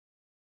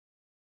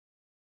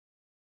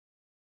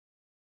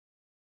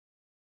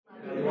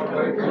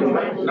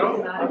No.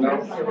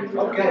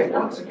 Okay,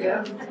 once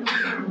again,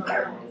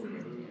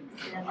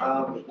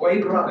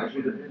 Wade Ruddock,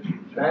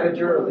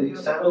 manager of the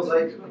San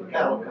Jose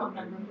Cattle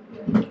Company.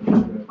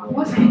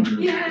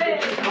 Yay!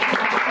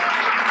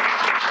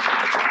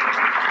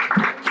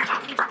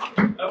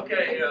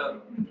 Okay,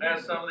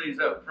 as some of these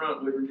up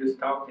front, we were just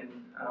talking.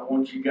 I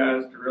want you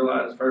guys to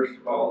realize, first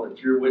of all,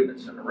 that you're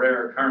witnessing a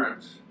rare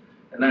occurrence,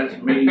 and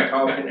that's me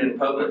talking in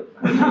public.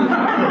 I'm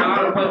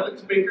not a public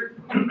speaker,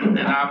 and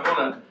I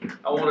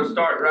want to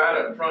start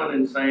right up front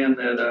in saying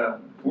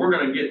that we're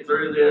going to get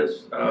through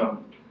this.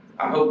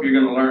 I hope you're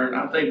going to learn.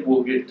 I think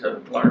we'll get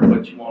to learn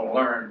what you want to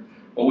learn,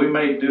 but we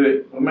may do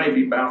it. We may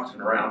be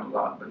bouncing around a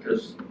lot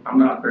because I'm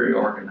not very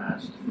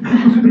organized.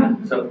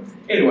 So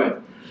anyway,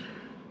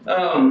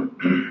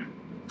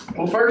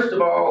 well, first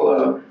of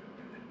all,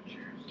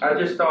 I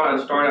just thought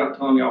I'd start out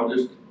telling y'all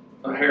just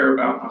a hair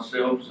about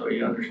myself so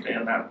you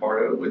understand that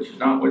part of it, which is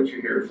not what you're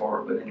here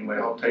for, but anyway,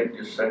 I'll take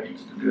just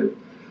seconds to do it.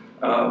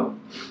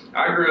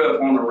 I grew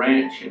up on a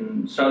ranch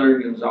in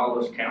southern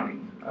Aransas County,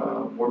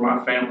 where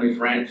my family's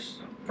ranched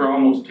for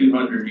almost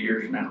 200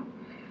 years now.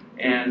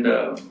 And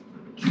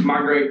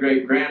my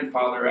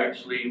great-great-grandfather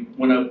actually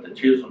went up the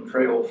Chisholm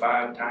Trail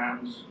 5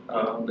 times.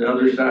 The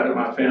other side of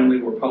my family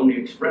were Pony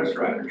Express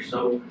riders.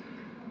 So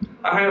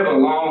I have a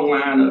long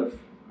line of,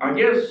 I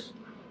guess,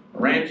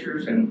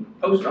 ranchers and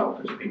post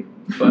office people.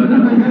 But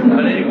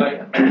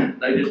anyway,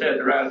 they just had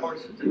to ride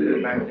horses to do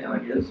it back then, I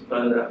guess.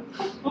 But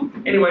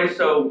anyway,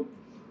 so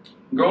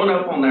growing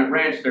up on that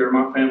ranch there,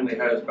 my family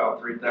has about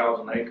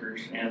 3,000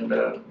 acres.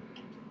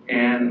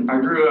 And I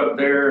grew up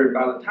there, and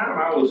by the time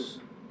I was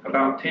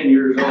about 10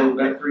 years old,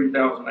 that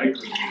 3,000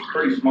 acres was a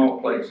pretty small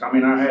place. I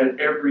mean, I had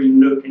every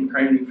nook and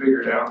cranny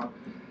figured out.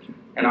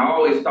 And I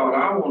always thought,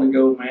 I want to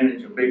go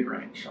manage a big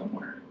ranch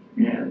somewhere.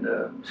 And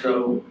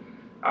so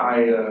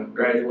I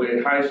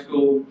graduated high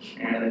school,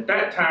 and at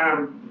that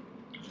time,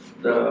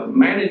 the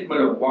management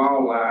of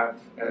wildlife,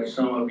 as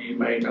some of you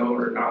may know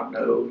or not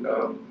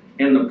know,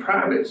 in the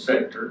private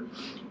sector,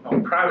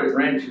 on private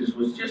ranches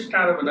was just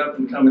kind of an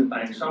up-and-coming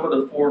thing. Some of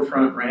the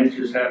forefront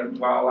ranches had a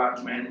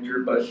wildlife manager,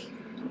 but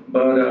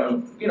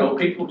you know,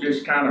 people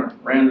just kind of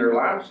ran their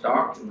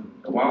livestock, and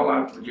the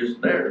wildlife was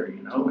just there,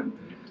 you know. And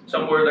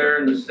somewhere there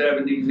in the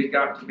 70s, it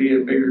got to be a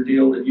bigger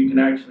deal that you can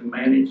actually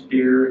manage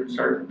deer and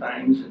certain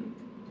things.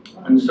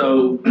 And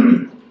so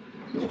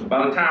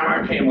by the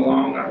time I came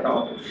along, I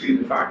thought, well,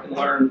 shoot, if I can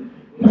learn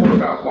more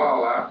about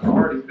wildlife, I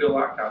already feel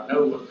like I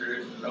know what there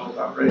is to know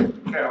about raising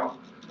a cow.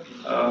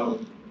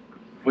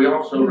 We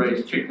also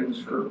raised chickens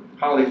for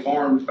Holly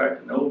Farms back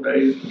in the old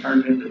days and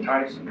turned it into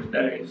Tyson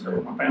today, so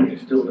my family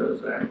still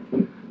does that.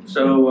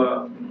 So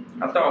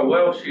I thought,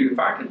 well, shoot, if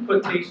I can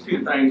put these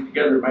two things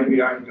together,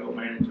 maybe I can go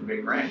manage a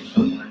big ranch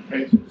somewhere in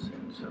Texas.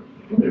 And so,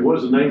 hey, what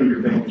is the name of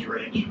your family's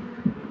ranch?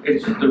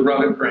 It's the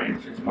Ruddock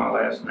Ranch. It's my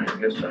last name,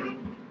 yes, sir.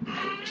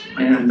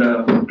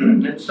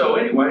 And so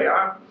anyway,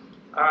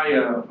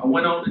 I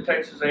went on to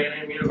Texas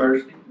A&M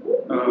University.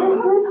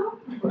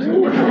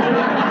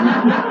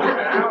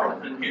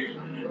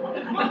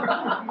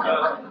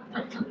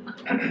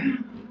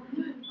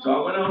 So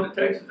I went on to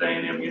Texas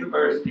A&M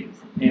University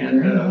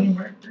and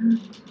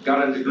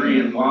got a degree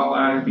in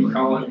wildlife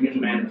ecology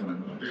and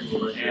management,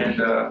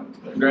 and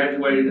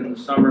graduated in the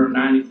summer of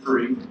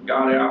 '93.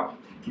 Got out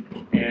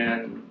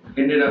and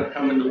ended up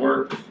coming to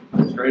work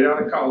straight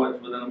out of college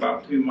within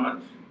about 2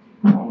 months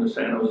on the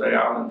San Jose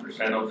Island for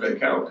San Jose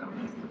Cattle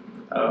Company.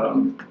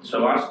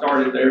 So I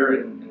started there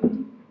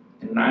in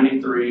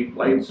 '93,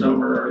 late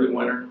summer, early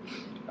winter.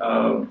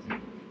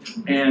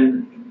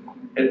 And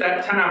at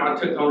that time, I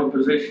took on a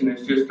position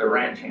as just a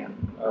ranch hand.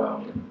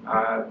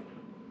 I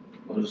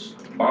was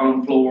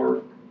bottom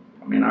floor.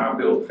 I mean, I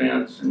built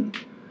fence and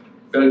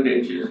dug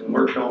ditches and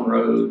worked on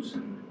roads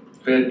and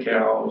fed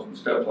cows and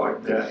stuff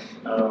like that.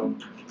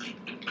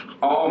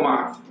 All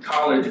my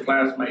college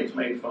classmates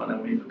made fun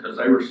of me because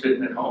they were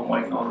sitting at home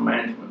waiting on a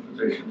management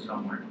position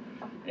somewhere.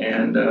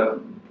 And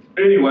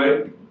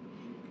anyway,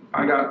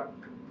 I got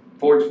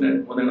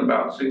fortunate. Within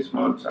about 6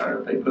 months,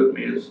 they put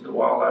me as the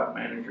wildlife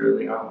manager of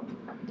the island.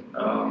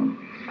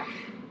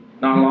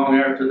 Not long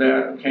after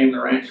that, I became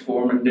the ranch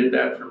foreman, did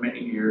that for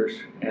many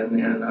years. And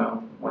then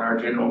when our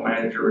general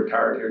manager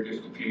retired here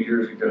just a few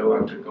years ago,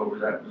 I took over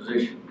that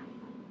position.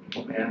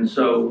 And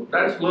so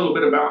that's a little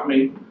bit about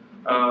me.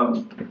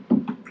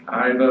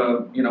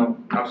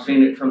 I've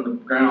seen it from the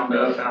ground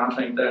up, and I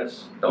think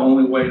that's the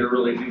only way to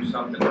really do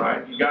something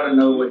right. You got to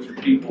know what your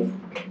people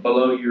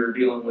below you are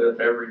dealing with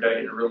every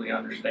day to really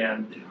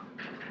understand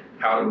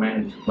how to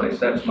manage the place.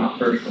 That's my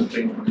personal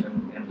feelings,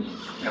 and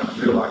I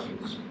feel like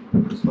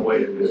it's the way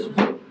to do it.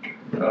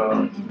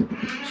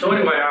 So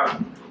anyway,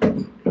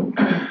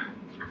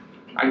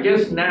 I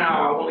guess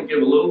now I want to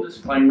give a little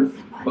disclaimer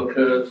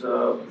because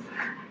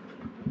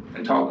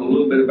and talk a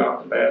little bit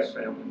about the Bass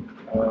family.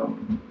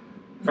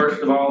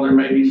 First of all, there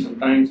may be some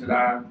things that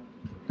I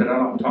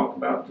don't talk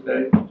about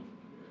today.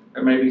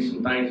 There may be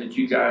some things that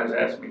you guys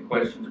ask me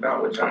questions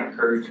about, which I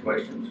encourage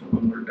questions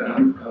when we're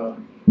done.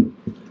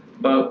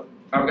 But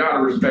I've got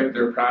to respect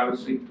their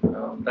privacy.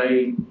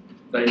 They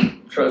they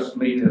trust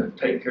me to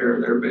take care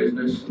of their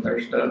business and their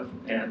stuff,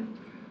 and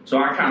so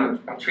I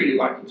treat it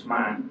like it's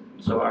mine.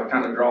 So I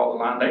kind of draw the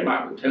line. They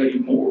might tell you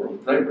more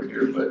if they were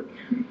here, but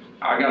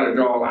I got to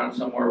draw a line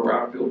somewhere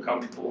where I feel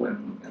comfortable,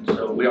 and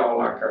so we all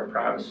like our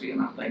privacy,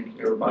 and I think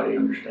everybody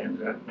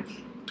understands that.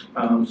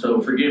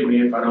 So forgive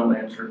me if I don't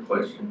answer a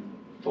question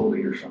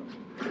fully or something.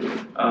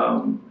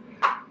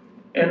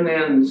 And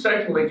then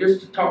secondly,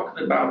 just to talk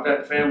about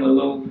that family a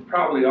little,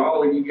 probably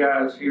all of you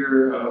guys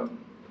here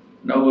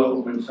know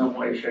of them in some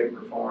way, shape,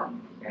 or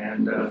form.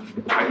 And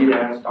I get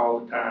asked all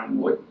the time,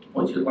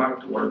 what's it like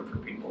to work for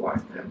people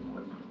like that?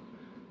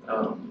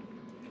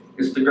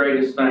 It's the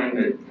greatest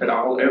thing that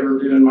I'll ever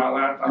do in my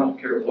life. I don't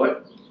care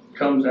what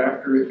comes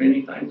after, if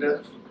anything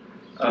does.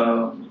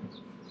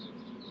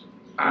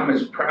 I'm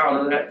as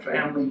proud of that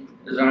family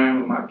as I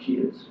am of my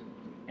kids.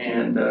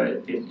 And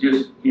it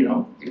just,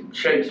 it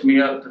shakes me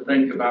up to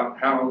think about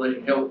how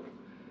they help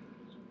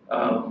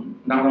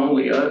not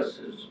only us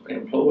as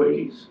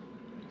employees,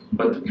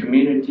 but the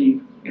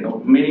community,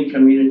 many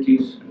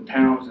communities and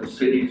towns and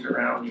cities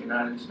around the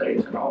United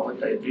States and all that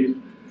they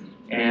do.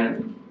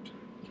 And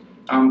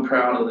I'm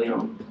proud of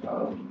them,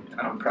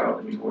 and I'm proud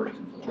to be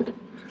working for them.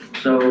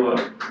 So,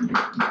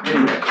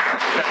 anyway.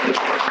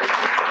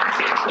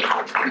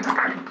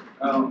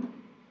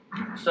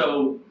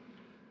 So,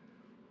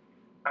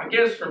 I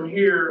guess from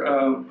here,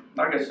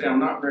 like I said, I'm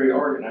not very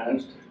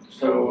organized,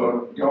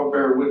 so y'all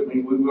bear with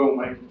me. We will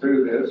make it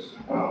through this,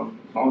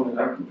 as long as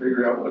I can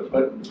figure out what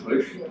button to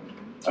push.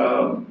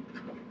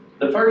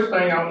 The first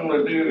thing I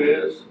want to do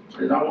is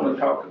I want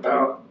to talk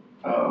about,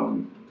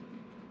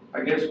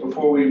 I guess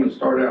before we even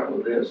start out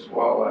with this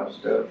wildlife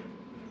stuff,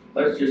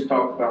 let's just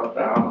talk about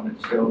the island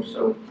itself.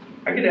 So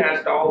I get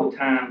asked all the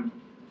time,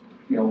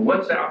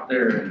 what's out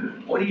there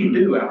and what do you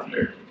do out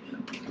there?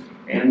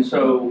 And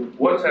so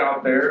what's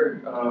out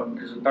there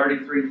is a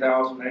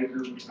 33,000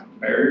 acre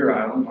barrier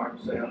island. Like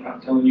I say, I'm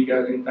not telling you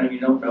guys anything you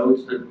don't know.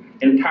 It's the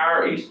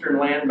entire eastern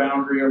land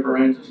boundary of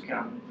Aransas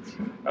County.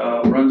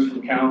 Runs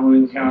from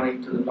Calhoun County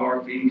to the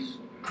northeast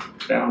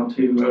down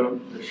to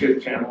the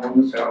Ship Channel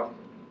on the south.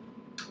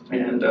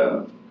 And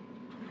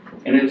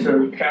it's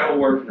a cattle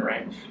working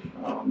ranch.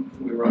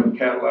 We run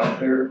cattle out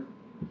there.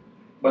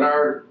 But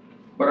our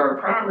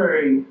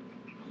primary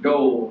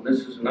goal,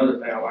 this is another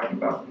thing I like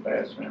about the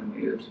Bass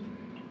family, is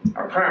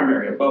our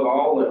primary, above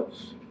all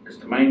else, is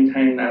to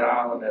maintain that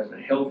island as a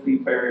healthy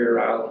barrier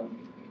island,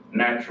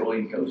 natural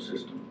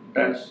ecosystem.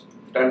 That's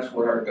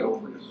what our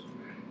goal is.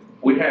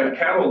 We have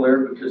cattle there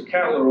because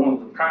cattle are one of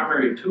the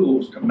primary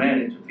tools to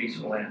manage a piece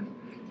of land,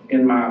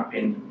 in my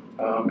opinion.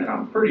 And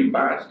I'm pretty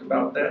biased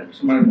about that. If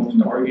somebody wants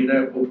to argue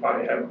that, we'll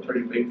probably have a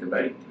pretty big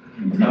debate.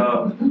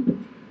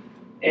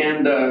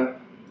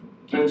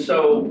 And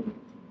so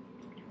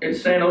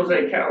it's San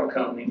Jose Cattle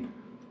Company,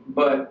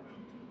 but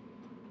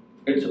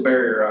it's a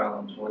barrier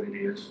island is what it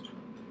is.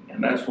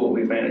 And that's what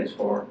we manage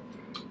for.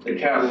 The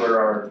cattle are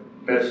our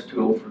best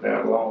tool for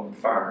that, along with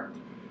fire.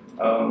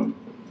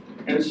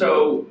 And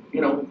so,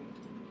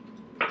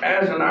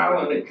 as an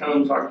island, it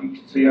comes, like you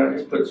can see, I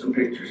just put some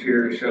pictures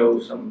here to show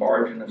some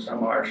barging of some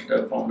of our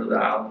stuff onto the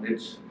island.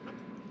 It's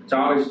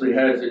obviously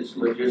has its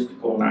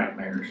logistical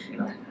nightmares,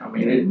 I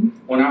mean,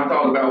 when I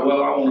thought about,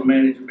 well, I want to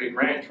manage a big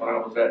ranch when I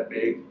was that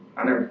big,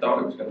 I never thought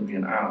it was going to be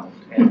an island.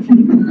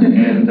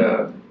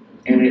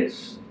 And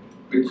it's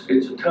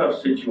a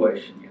tough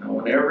situation,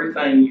 when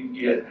everything you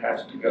get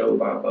has to go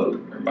by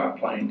boat or by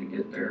plane to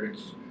get there.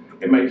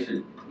 It makes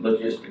it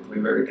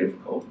logistically very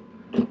difficult.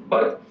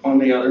 But on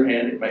the other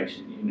hand, it makes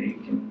it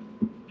unique in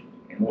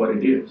what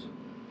it is.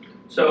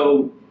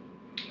 So,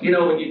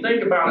 when you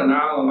think about an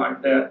island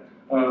like that,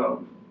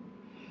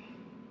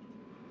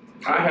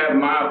 I have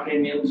my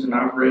opinions, and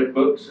I've read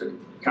books that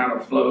kind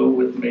of flow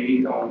with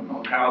me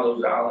on how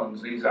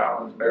these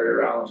islands,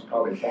 barrier islands,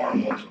 probably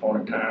formed once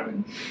upon a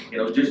time.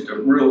 And, just a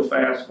real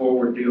fast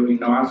forward deal,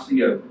 I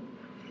see a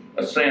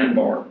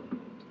sandbar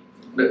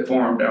that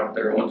formed out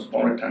there once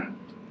upon a time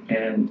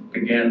and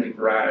began to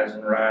rise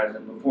and rise.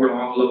 And before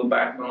long, a little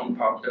backbone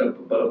popped up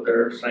above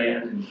their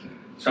sand, and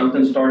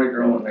something started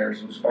growing there,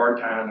 some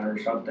spartina or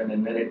something,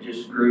 and then it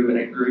just grew and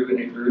it grew and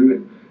it grew.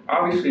 And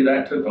obviously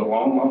that took a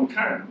long, long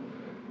time.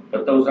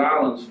 But those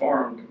islands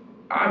formed,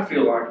 I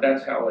feel like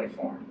that's how they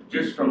formed.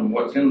 Just from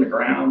what's in the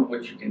ground,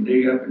 what you can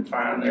dig up and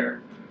find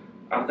there,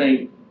 I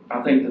think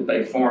that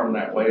they formed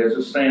that way as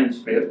a sand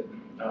spit.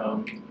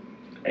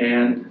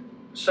 And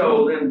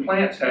so then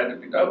plants had to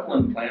be,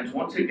 upland plants,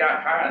 once it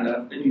got high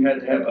enough, then you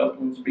had to have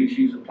upland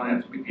species of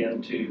plants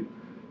begin to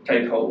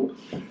take hold.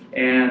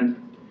 And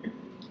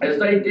as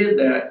they did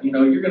that,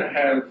 you're going to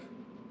have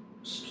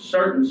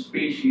certain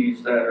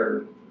species that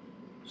are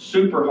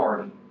super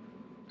hardy,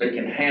 that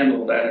can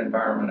handle that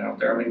environment out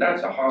there. I mean,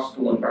 that's a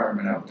hostile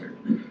environment out there.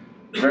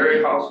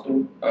 Very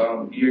hostile.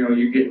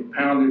 You're getting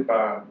pounded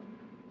by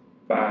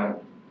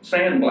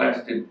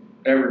sandblasted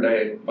every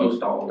day,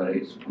 most all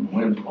days, when the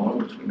wind's blowing,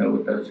 which we know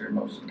it does here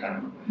most of the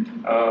time.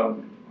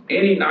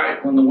 Any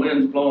night when the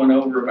wind's blowing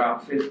over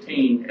about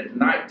 15 at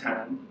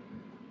nighttime,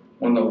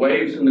 when the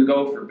waves in the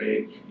Gulf are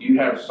big, you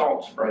have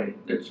salt spray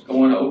that's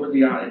going over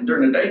the island.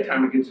 During the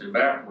daytime, it gets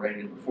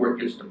evaporated before it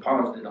gets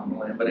deposited on the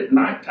land. But at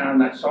nighttime,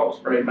 that salt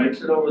spray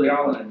makes it over the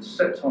island and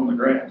sets on the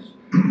grass.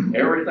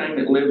 Everything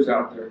that lives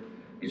out there,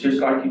 it's just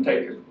like you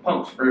take a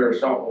pump sprayer of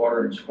salt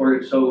water and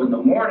squirt it. So in the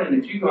morning,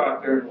 if you go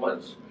out there and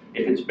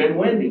if it's been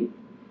windy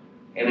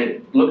and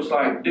it looks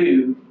like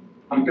dew,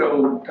 you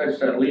go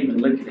touch that leaf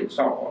and lick it in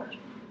salt water.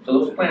 So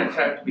those plants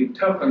have to be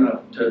tough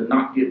enough to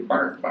not get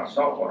burnt by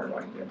salt water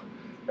like that.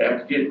 They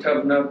have to get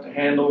tough enough to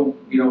handle,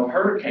 a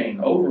hurricane,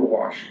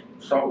 overwash,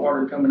 salt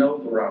water coming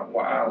over the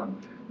island,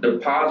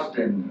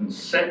 depositing and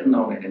setting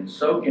on it and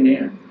soaking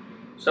in.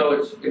 So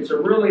it's a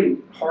really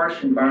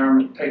harsh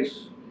environment. It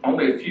takes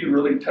only a few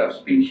really tough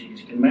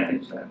species can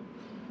manage that.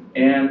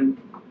 And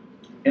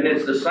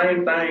it's the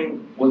same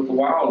thing with the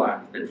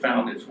wildlife that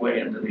found its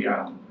way into the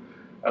island.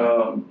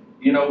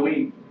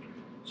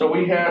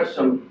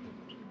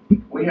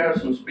 We have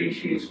some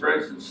species, for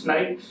instance,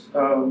 snakes.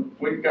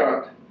 We've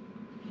got,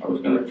 I was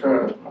going to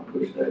try to, I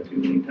pushed that too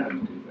many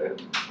times too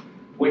fast.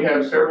 We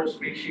have several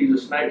species of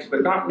snakes,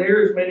 but not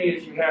near as many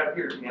as you have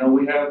here.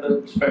 We have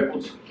the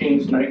speckled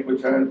king snake,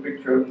 which I had a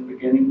picture of in the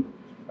beginning.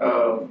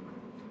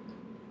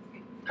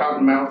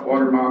 Cottonmouth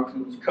water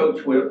moccasins,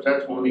 coach whips.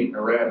 That's one eating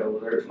a rat over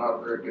there. It's not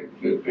a very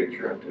good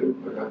picture I took,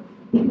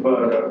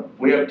 but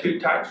we have two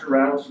types of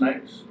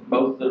rattlesnakes,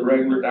 both the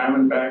regular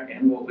diamondback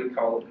and what we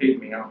call a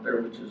pygmy out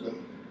there, which is a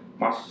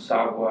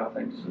Massassauga, I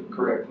think is the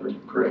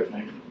correct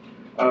name.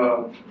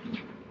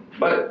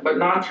 But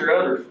not your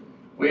others.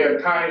 We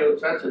have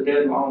coyotes. That's a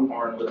dead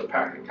longhorn with a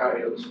pack of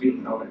coyotes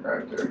feeding on it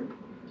right there.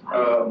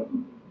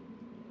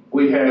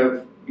 We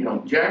have,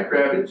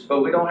 jackrabbits,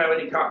 but we don't have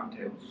any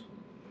cottontails.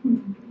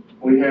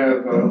 We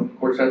have, of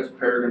course, that's a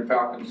peregrine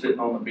falcon sitting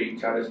on the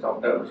beach. I just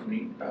thought that was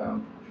neat.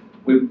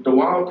 The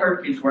wild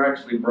turkeys were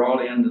actually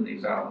brought into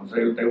these islands.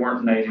 They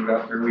weren't native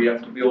out there. We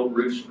have to build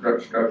roost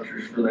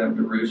structures for them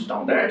to roost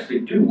on. They actually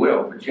do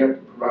well, but you have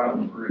to provide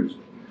them a roost.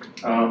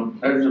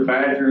 There's a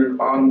badger in the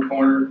bottom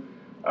corner.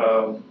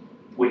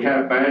 We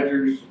have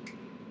badgers.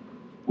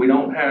 We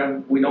don't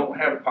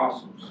have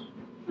possums.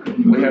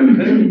 We have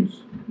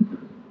coons,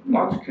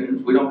 lots of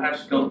coons. We don't have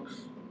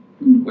skunks.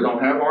 We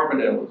don't have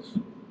armadillos.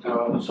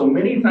 So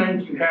many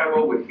things you have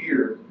over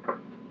here,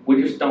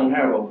 we just don't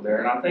have over there.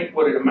 And I think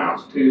what it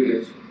amounts to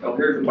is,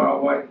 here's a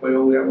wild white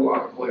quail. We have a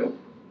lot of quail.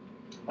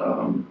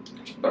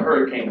 The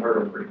hurricane hurt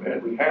them pretty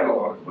bad. We had a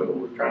lot of quail.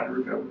 We're trying to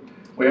recover.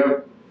 We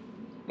have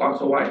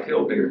lots of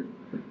white-tailed deer.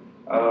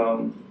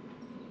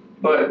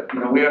 But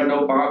we have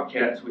no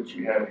bobcats, which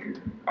you have here.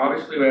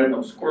 Obviously, we have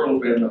no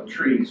squirrels. We have no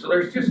trees. So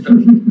there's just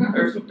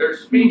there's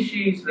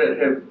species that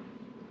have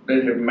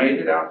made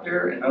it out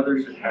there, and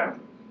others that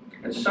haven't.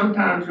 And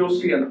sometimes you'll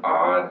see an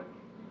odd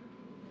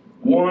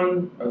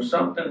one of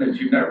something that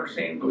you've never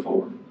seen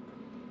before,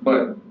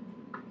 but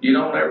you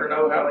don't ever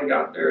know how they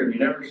got there, and you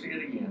never see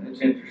it again. It's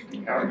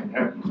interesting how it can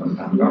happen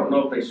sometimes. I don't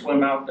know if they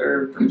swim out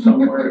there from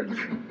somewhere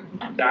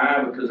and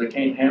die because they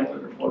can't handle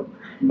it or what.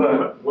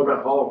 But what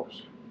about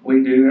hogs?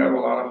 We do have a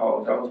lot of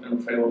hogs. I was going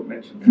to fail to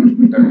mention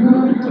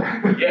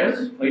that.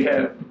 Yes, we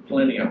have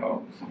plenty of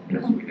hogs.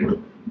 Yes, we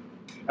do.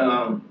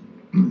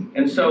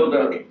 And so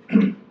the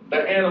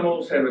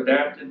animals have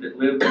adapted that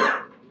live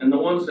there, and the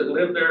ones that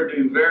live there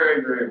do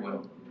very, very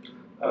well.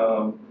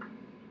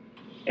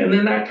 And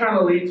then that kind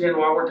of leads in,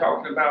 while we're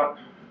talking about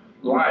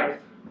life,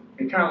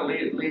 it kind of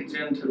leads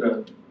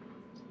into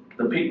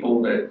the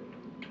people that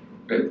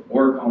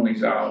work on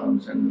these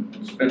islands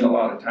and spend a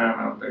lot of time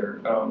out there.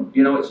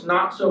 It's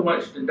not so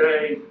much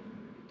today.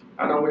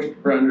 I know Mr.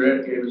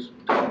 Brundrett gave us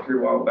a talk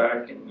here a while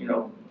back, and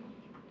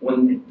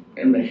when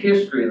in the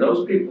history of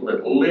those people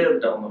that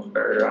lived on those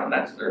barrier islands,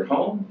 that's their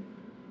home.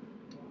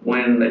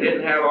 When they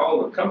didn't have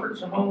all the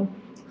comforts of home,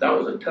 that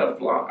was a tough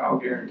lot, I'll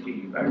guarantee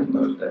you, back in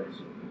those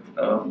days.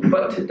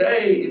 But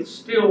today, it's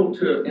still,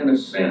 in a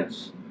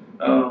sense,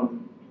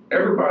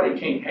 everybody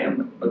can't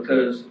handle it,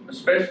 because,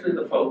 especially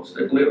the folks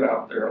that live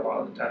out there a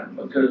lot of the time,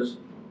 because,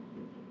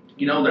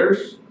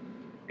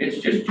 it's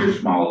just your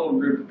small little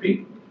group of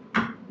people.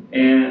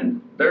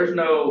 And I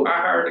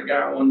hired a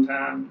guy one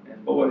time,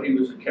 and boy, he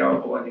was a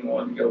cowboy, and he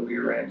wanted to go be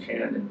a ranch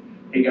hand, and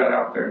he got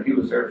out there, and he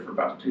was there for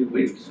about 2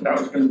 weeks, and that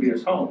was going to be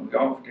his home. We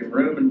offered him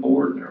room and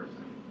board and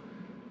everything.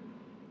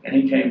 And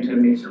he came to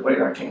me, he said,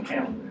 "Wade, I can't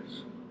handle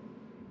this."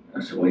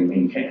 And I said, "What do you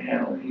mean you can't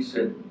handle it?" He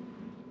said,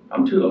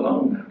 "I'm too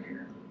alone out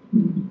here."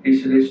 He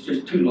said, "It's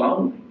just too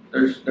lonely.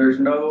 There's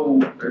no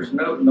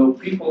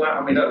people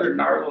out. I mean, other than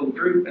our little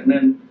group, and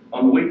then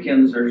on the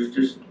weekends there's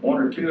just one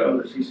or two of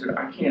us." He said,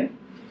 I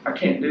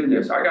can't do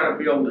this. I got to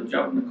be able to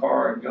jump in the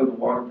car and go to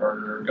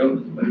Whataburger or go to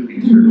the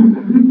movies,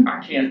 or I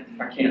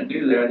can't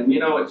do that." And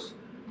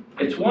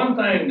it's one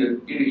thing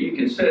that you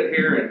can sit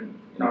here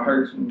and I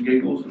heard some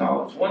giggles and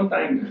all. It's one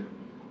thing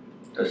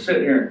to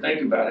sit here and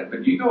think about it,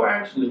 but you go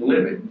actually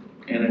live it.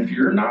 And if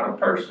you're not a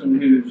person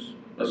who's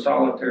a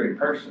solitary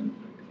person,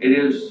 it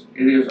is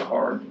a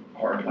hard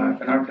life.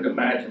 And I could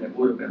imagine it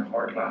would have been a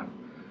hard life.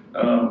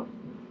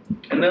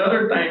 And the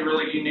other thing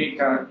really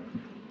unique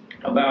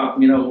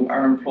about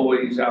our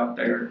employees out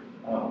there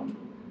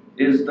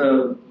is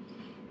the,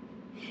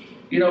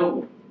 you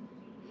know,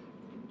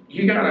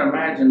 you gotta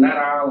imagine that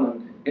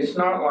island, it's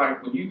not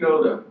like when you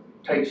go to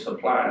take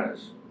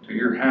supplies to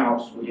your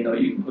house, you know,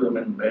 you can put them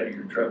in the bed of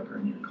your truck or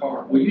in your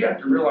car. Well, you have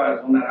to realize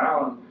on that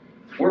island,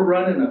 we're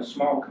running a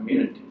small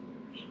community.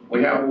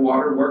 We have a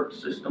water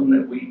works system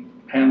that we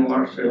handle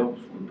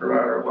ourselves, we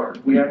provide our water.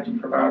 We have to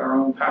provide our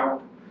own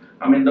power.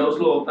 I mean, those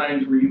little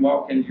things where you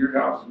walk into your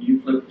house and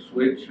you flip the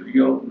switch or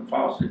you open the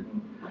faucet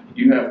and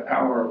you have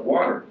power of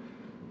water.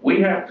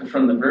 We have to,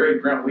 from the very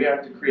ground, we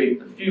have to create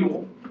the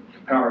fuel, to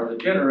power the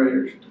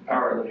generators, to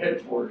power the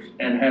headquarters,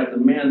 and have the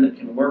men that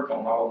can work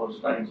on all those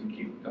things and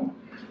keep it going.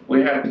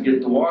 We have to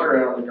get the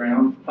water out of the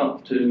ground,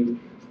 pump to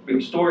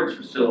big storage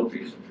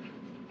facilities,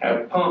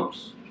 have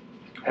pumps,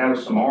 have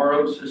some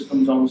RO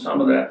systems on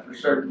some of that for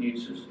certain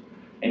uses,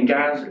 and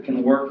guys that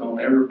can work on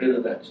every bit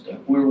of that stuff.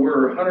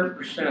 We're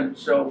 100%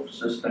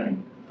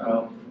 self-sustained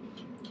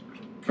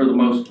for the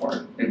most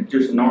part, in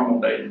just normal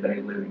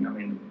day-to-day living. I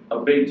mean, a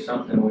big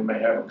something we may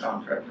have a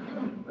contractor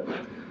coming. But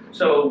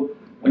so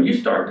when you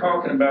start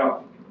talking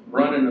about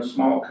running a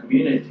small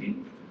community,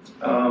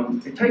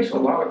 it takes a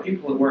lot of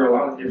people that wear a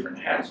lot of different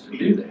hats to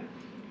do that.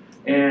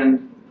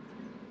 And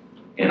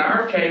in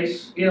our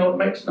case, you know, it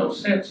makes no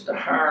sense to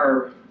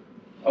have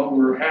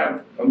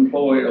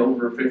employed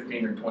over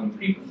 15 or 20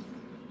 people.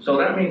 So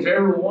that means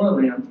every one of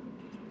them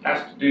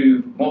has to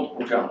do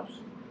multiple jobs.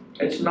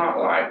 It's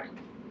not like,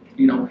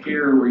 you know,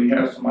 here where you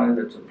have somebody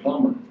that's a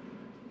plumber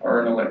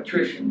or an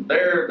electrician.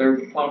 They're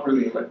the plumber,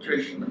 the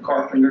electrician, the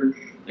carpenter,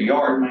 the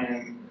yard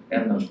man,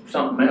 and the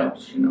something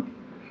else, you know.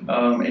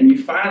 And you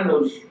find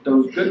those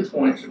good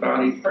points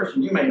about each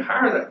person. You may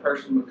hire that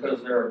person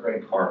because they're a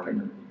great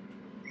carpenter,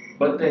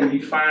 but then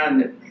you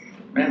find that,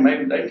 man,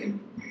 maybe they can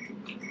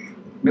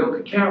milk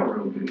a cow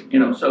real good, you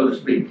know, so to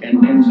speak.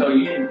 And so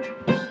you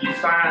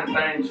find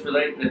things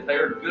that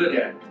they're good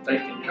at, that they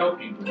can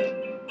help you with.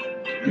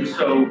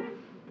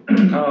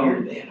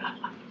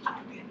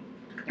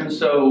 And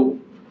so,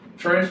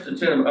 for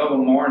instance, of a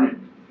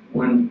morning,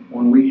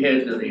 when we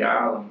head to the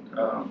island,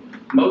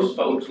 most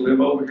folks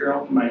live over here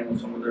on the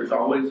mainland. There's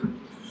always a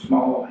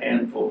small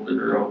handful that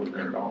are over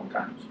there at all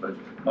times, but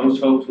most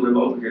folks live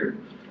over here.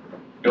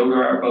 Go to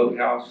our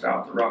boathouse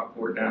south of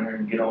Rockport down here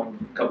and get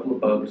on a couple of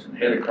boats and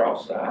head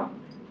across the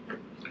island.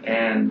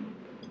 And,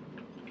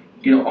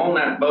 you know, on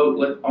that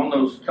boat, on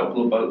those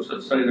couple of boats,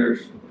 let's say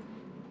there's,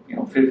 you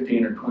know,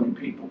 15 or 20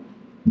 people.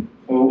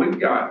 Well, we've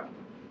got,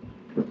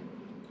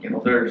 you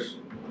know, there's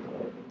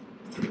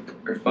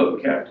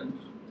boat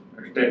captains,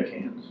 there's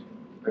deckhands,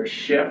 there's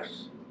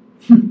chefs,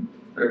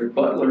 there's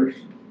butlers,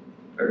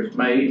 there's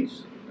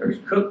maids, there's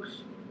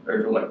cooks,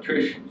 there's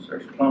electricians,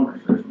 there's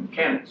plumbers, there's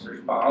mechanics,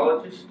 there's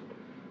biologists,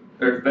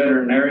 there's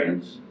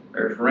veterinarians,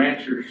 there's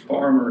ranchers,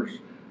 farmers.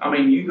 I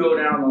mean, you go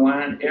down the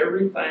line,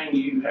 everything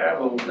you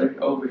have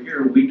over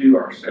here, we do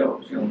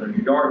ourselves. You know, there's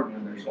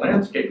yardmen, there's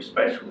landscape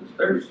specialists,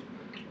 there's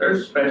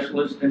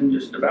specialists in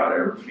just about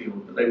every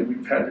field, but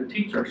we've had to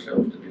teach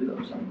ourselves to do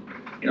those things.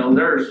 You know,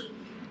 there's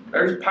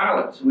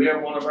pilots. We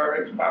have one of our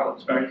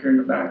ex-pilots back here in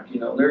the back. You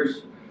know,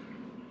 there's,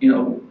 you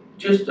know,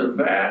 just a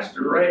vast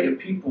array of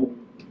people,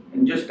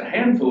 and just a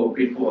handful of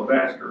people, a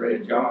vast array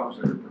of jobs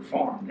that are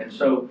performed. And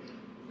so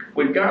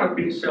we've got to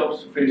be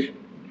self-sufficient.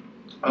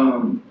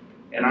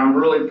 And I'm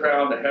really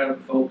proud to have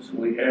the folks that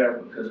we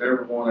have, because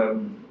every one of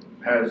them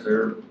has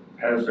their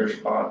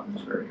spot and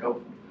is very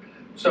helpful.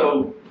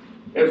 So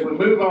as we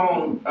move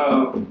on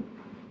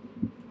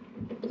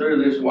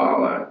through this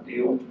wildlife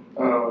deal,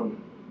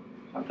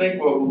 I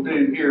think what we'll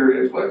do here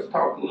is let's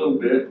talk a little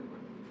bit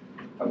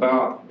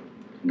about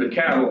the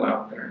cattle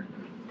out there.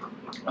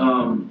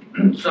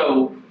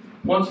 So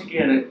once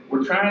again,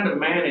 we're trying to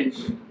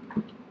manage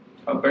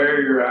a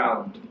barrier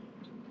island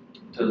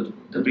to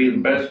be the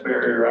best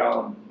barrier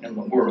island in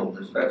the world.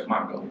 That's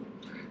my goal.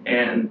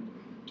 And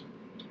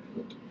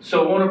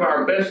so one of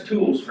our best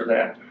tools for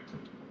that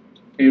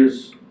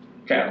is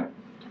cattle.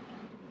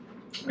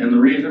 And the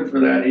reason for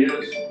that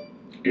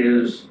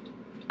is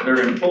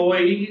they're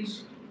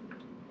employees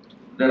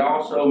that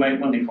also make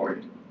money for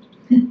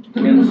you.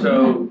 And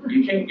so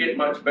you can't get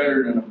much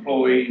better than an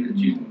employee that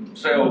you can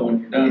sell when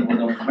you're done with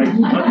them to make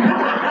some money.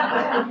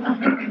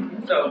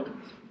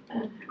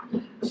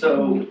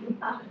 So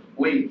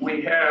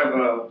we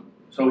have,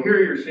 so here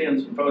you're seeing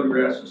some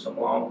photographs of some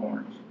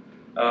longhorns.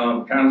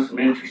 Kind of some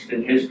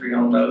interesting history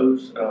on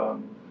those.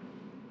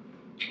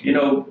 You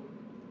know,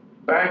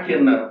 back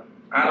in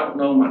I don't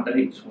know my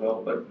dates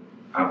well, but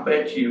I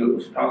bet you it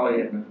was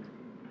probably in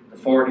the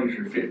 40s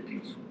or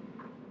 50s.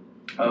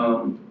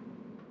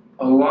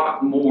 A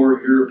lot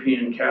more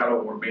European cattle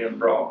were being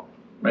brought,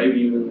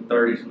 maybe even the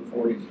 30s and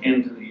 40s,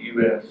 into the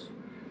U.S.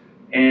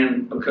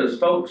 And because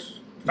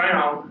folks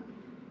found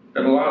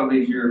that a lot of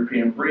these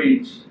European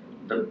breeds,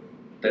 that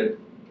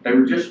they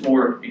were just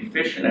more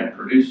efficient at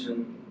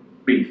producing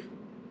beef.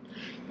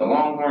 The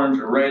longhorns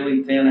are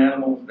really thin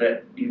animals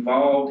that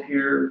evolved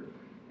here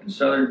in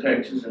southern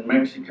Texas and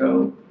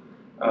Mexico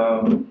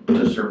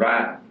to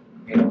survive.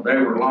 You know, they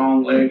were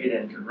long-legged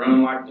and could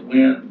run like the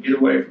wind, get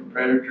away from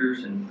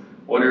predators, and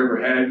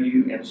whatever have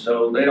you, and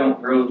so they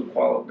don't grow the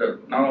quality,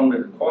 not only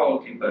the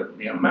quality, but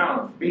the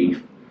amount of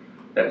beef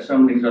that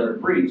some of these other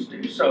breeds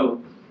do.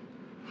 So,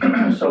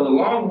 so the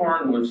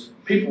Longhorn was,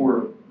 people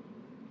were,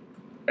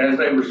 as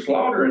they were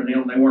slaughtering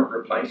them, they weren't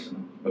replacing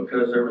them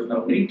because there was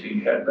no need to.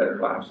 You had better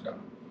livestock.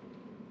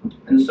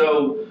 And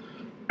so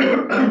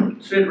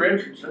Sid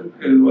Richardson,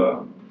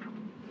 who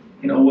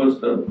you know, was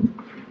the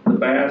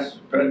Bass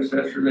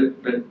predecessor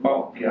that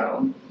bought the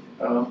island,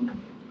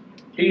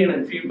 he and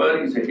a few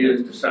buddies of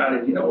his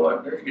decided, you know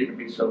what, there's getting to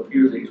be so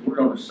few of these, we're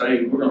going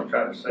to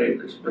try to save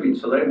this breed.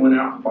 So they went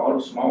out and bought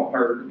a small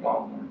herd of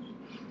Longhorns.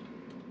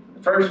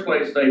 The first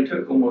place they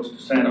took them was to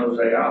San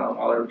Jose Island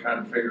while they were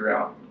trying to figure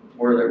out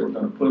where they were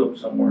going to put them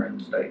somewhere in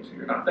the States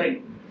here. And I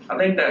think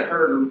that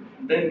herd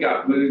then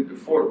got moved to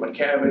Fort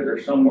McCavitt or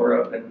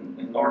somewhere up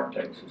in North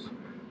Texas.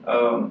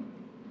 But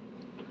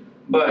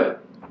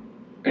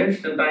the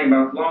interesting thing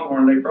about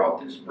Longhorn, they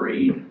brought this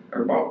breed,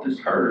 or bought this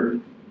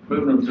herd,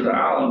 moving them to the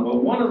island. Well,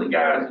 one of the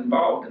guys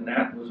involved in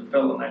that was a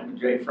fellow named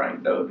J.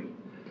 Frank Dobie.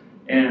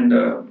 And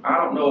I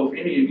don't know if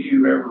any of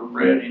you have ever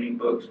read any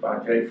books by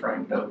J.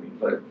 Frank Dobie,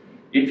 but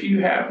if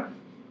you haven't,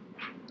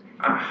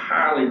 I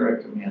highly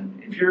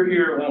recommend, if you're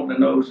here wanting to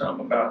know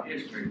something about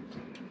history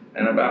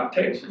and about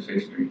Texas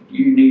history,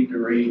 you need to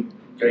read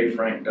J.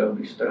 Frank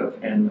Dobie stuff.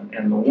 And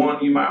the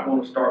one you might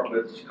want to start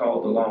with is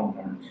called The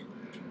Longhorns,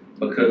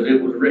 because it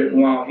was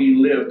written while he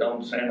lived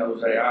on San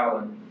Jose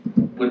Island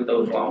with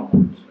those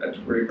Longhorns. That's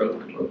where he wrote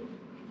the book.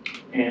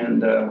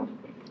 And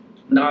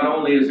not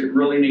only is it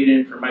really neat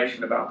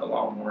information about the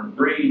Longhorn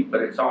breed,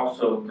 but it's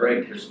also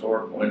great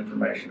historical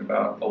information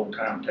about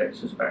old-time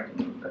Texas back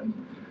in those days.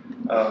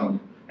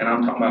 And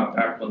I'm talking about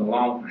back when the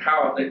Longhorn,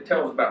 how it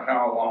tells about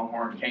how a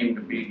Longhorn came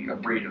to be a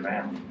breed of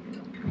animal.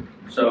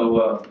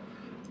 So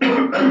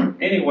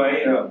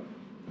anyway,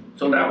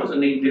 so that was a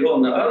neat deal.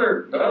 And the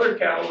other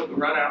cattle that we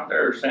run out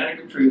there are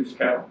Santa Gertrudis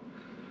cattle,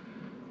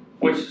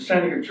 which the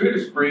Santa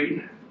Gertrudis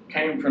breed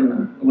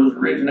was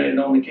originated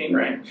on the King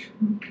Ranch,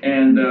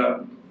 and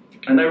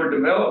they were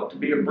developed to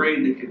be a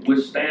breed that could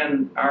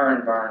withstand our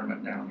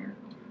environment down here,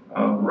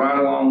 right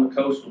along the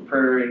coastal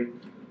prairie.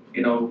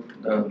 You know,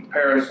 the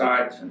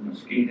parasites and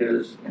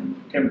mosquitoes and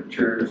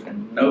temperatures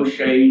and no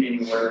shade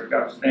anywhere.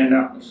 Got to stand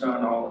out in the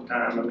sun all the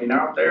time. I mean,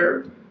 out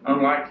there,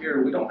 unlike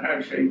here, we don't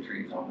have shade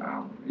trees on the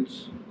island.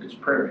 It's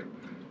prairie.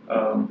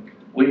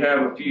 We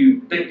have a few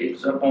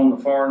thickets up on the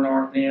far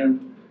north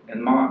end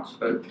and mott's,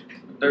 but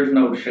there's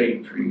no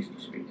shade trees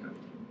to speak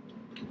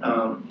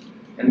of.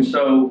 And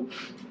so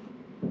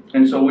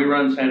we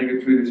run Santa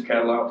Gertrudis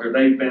cattle out there.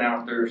 They've been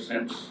out there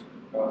since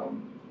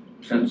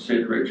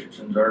Sid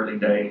Richardson's early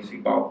days. He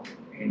bought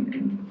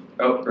and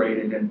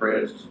upgraded and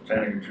bred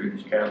Santa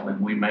Gertrudis cattle,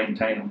 and we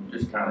maintain them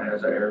just kind of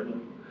as an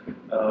heirloom.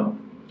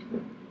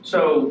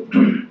 So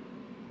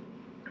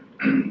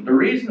the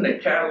reason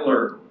that cattle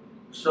are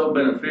so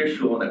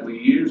beneficial and that we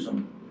use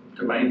them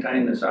to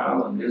maintain this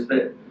island is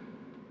that,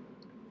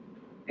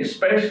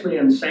 especially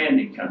in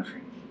sandy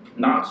country,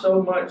 not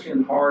so much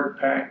in hard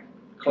packed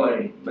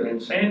clay, but in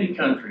sandy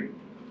country,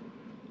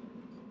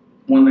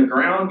 when the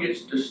ground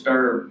gets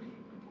disturbed,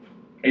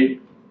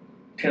 it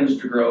tends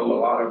to grow a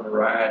lot of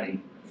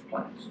variety of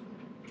plants.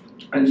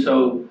 And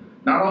so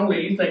not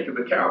only you think of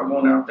a cow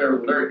going out there,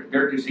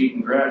 they're just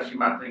eating grass, you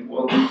might think,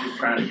 well, they're just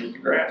trying to get the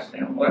grass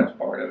down. Well, that's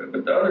part of it.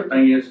 But the other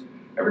thing is,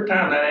 every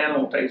time that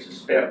animal takes a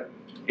step,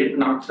 it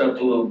knocks up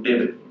a little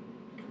divot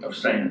of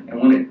sand. And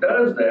when it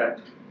does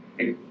that,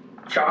 it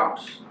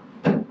chops,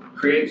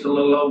 creates a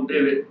little old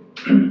divot,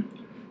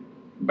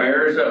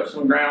 bears up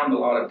some ground a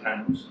lot of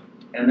times.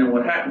 And then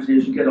what happens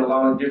is you get a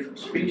lot of different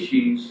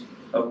species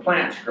of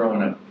plants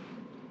growing up.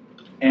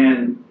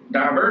 And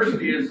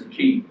diversity is the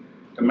key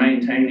to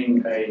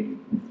maintaining a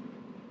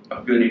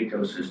good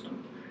ecosystem.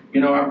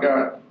 You know, I'm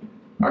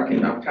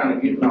kind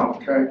of getting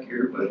off track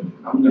here, but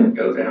I'm going to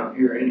go down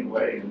here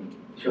anyway and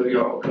show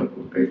you all a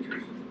couple of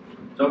pictures.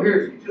 So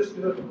here's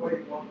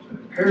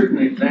an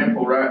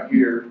example right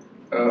here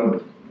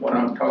of what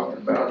I'm talking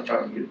about. If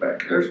I can get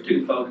back, there's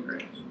two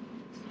photographs.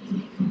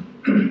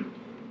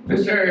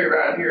 This area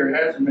right here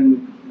hasn't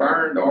been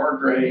burned or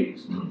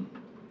grazed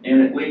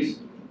in at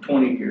least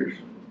 20 years.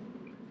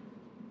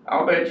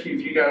 I'll bet you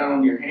if you got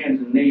on your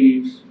hands and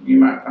knees, you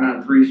might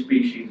find 3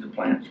 species of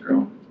plants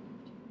growing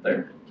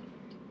there.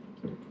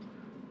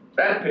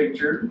 That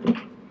picture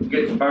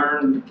gets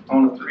burned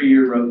on a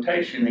 3-year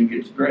rotation and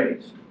gets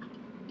grazed.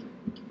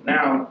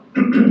 Now,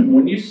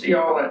 when you see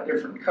all that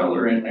different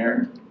color in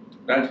there,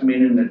 that's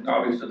meaning that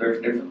obviously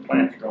there's different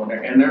plants growing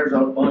there, and there's a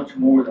bunch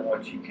more than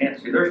what you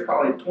can't see. There's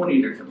probably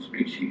 20 different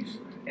species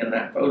in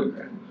that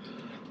photograph.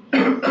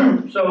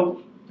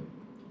 So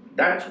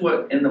that's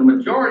what, in the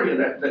majority of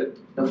that,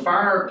 the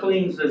fire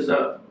cleans this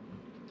up,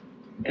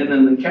 and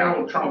then the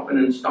cattle tromping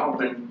and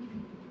stomping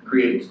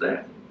creates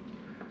that.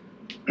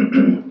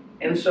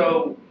 And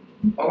so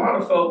a lot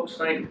of folks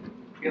think,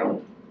 you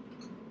know,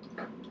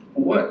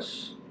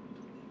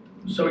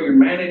 so you're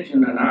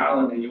managing an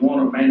island and you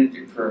want to manage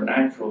it for a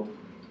natural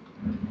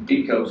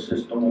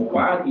ecosystem. Well,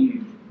 why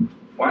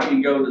do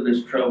you go to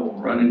this trouble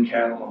running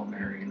cattle on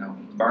there, you know,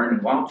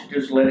 burning. Why don't you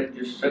just let it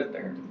just sit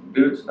there and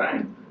do its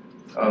thing?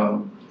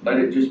 Let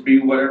it just be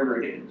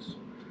whatever it is.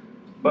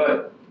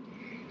 But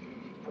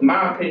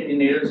my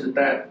opinion is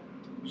that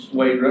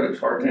Wade Ruddock's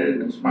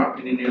hard-headed, and my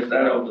opinion is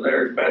that over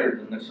there is better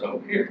than this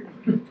over here.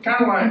 It's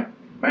kind of like,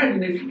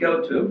 imagine if you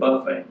go to a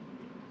buffet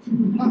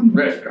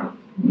restaurant.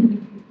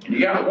 And you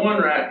got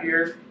one right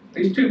here.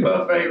 These two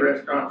buffet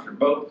restaurants are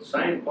both the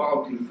same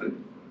quality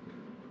food.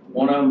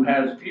 One of them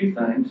has a few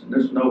things, and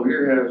this one over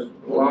here has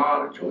a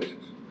lot of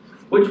choices.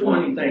 Which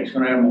one do you think is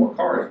going to have more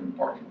cars in the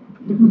parking lot?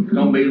 It's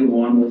going to be the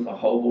one with a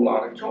whole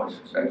lot of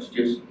choices. That's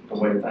just the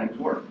way things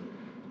work.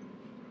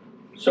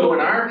 So in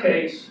our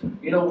case,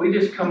 you know, we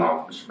just come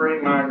off the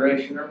spring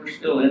migration, and we're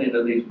still in it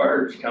of these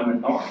birds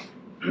coming north.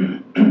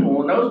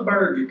 When those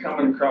birds are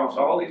coming across,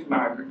 all these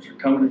migrants are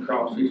coming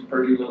across, these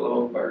pretty little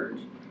old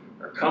birds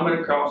are coming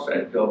across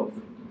that Gulf,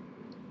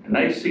 and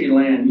they see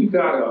land. You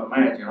got to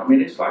imagine, I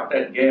mean, it's like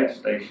that gas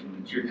station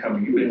that you're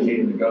coming, you've been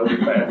needing to go to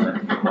the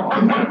bathroom for a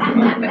long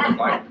time. It's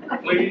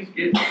like, please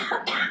get,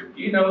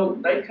 you know,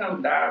 they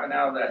come diving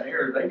out of that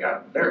air,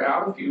 they're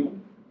out of fuel.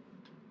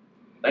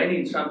 They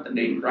need something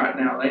to eat right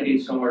now. They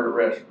need somewhere to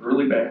rest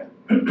really bad.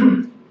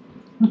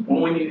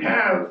 Well, when you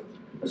have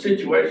a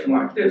situation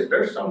like this,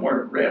 there's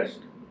somewhere to rest.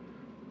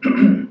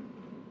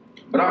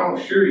 But I'll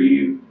assure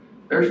you,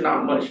 there's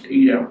not much to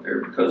eat out there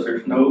because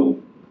there's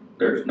no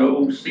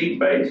seed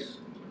base,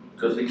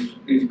 because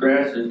these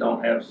grasses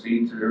don't have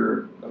seeds that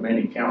are of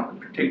any count,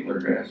 the particular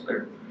grass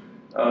there.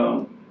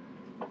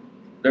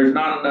 There's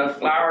not enough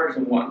flowers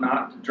and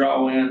whatnot to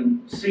draw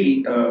in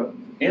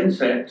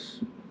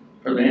insects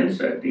for the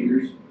insect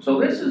eaters. So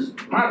this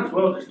might as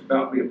well just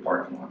about be a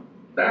parking lot.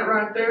 That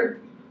right there,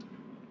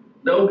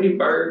 there'll be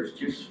birds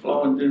just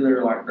flowing through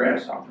there like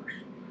grasshoppers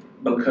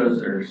because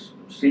there's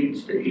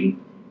seeds to eat,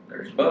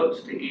 there's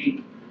bugs to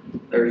eat,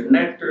 there's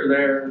nectar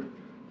there,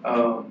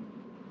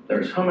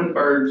 there's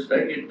hummingbirds,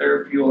 they get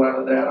their fuel out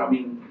of that. I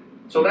mean,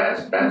 so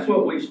that's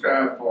what we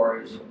strive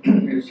for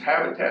is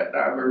habitat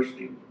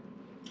diversity.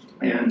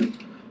 And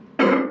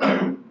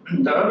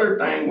the other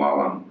thing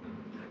while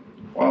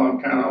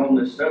I'm kind of on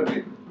this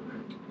subject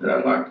that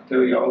I'd like to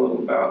tell you all a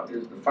little about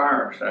is the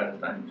fire side of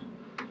things.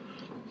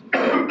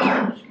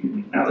 Excuse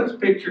me. Now let's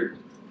picture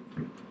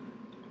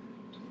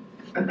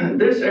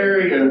this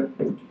area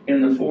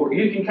in the fort.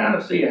 You can kind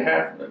of see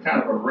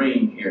kind of a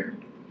ring here.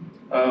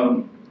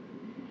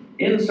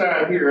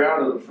 Inside here,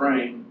 out of the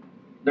frame,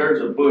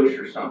 there's a bush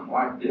or something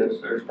like this.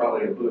 There's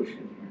probably a bush in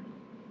here.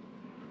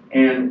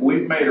 And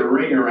we've made a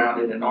ring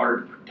around it in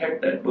order to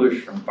protect that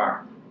bush from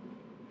fire.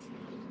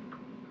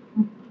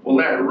 Well,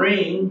 that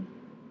ring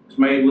is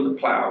made with a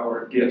plow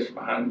or a disc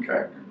behind the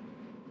tractor.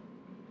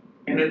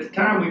 And at the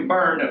time we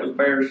burned, that was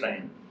bare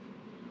sand.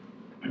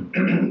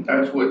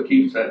 That's what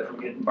keeps that from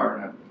getting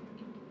burned up.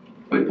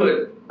 We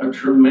put a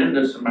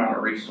tremendous amount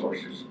of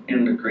resources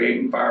into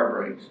creating fire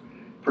breaks,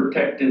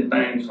 protecting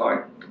things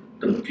like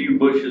the few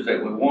bushes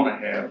that we want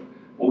to have.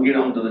 We'll get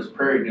onto this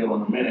prairie deal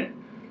in a minute.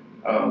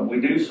 We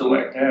do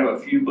select to have a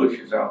few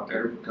bushes out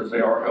there because they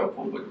are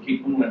helpful, but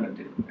keep them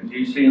limited. As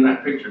you see in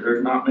that picture,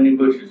 there's not many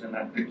bushes in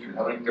that picture.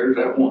 I think there's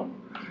that one.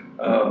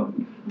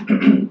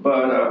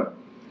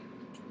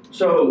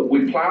 So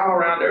we plow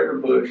around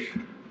every bush.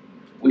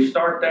 We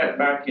start that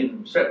back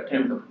in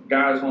September.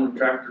 Guys on the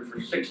tractor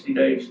for 60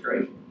 days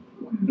straight.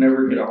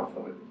 Never get off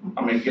of it.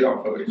 I mean, get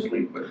off of it to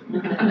sleep, but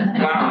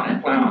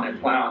plowing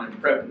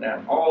and prepping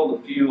that. All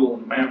the fuel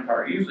and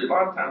manpower. Usually, a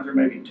lot of times, there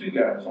may be two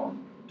guys on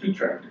 2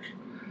 tractors.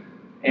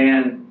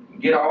 And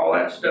get all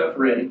that stuff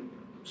ready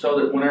so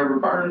that whenever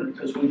burn,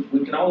 because we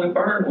can only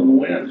burn when the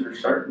winds are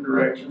certain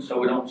directions so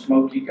we don't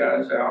smoke you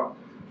guys out.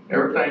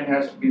 Everything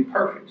has to be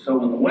perfect. So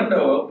when the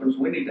window opens,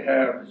 we need to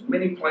have as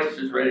many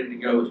places ready to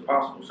go as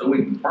possible so we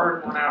can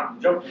burn one out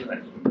and jump to the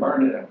next one,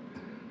 burn it out.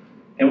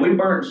 And we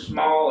burn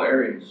small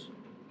areas.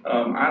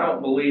 I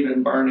don't believe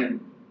in burning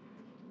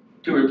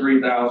 2,000 or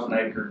 3,000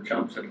 acre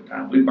chunks at a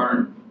time. We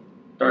burn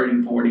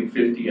 30, 40,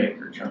 50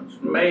 acre chunks,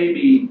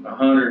 maybe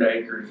 100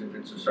 acres if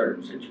it's a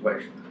certain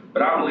situation.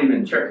 But I believe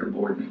in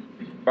checkerboard.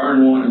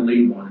 Burn one and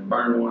leave one, and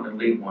burn one and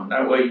leave one.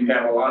 That way you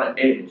have a lot of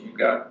edge. You've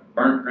got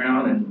burnt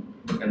ground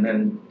and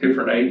then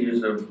different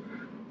ages of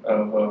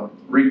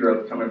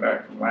regrowth coming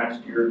back from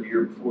last year or the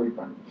year before you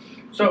burn.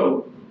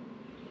 So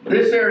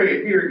this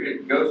area here,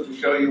 it goes to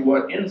show you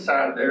what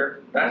inside there,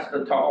 that's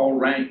the tall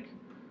rank.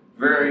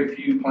 Very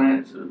few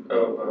plants a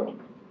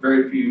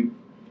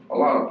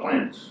lot of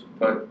plants,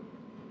 but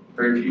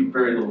very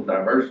little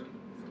diversity.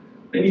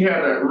 Then you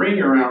have that ring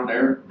around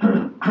there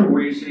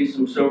where you see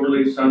some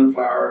silverleaf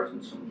sunflowers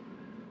and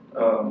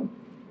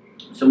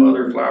some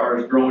other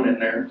flowers growing in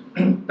there.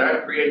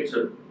 That creates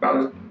about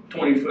a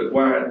 20-foot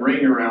wide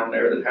ring around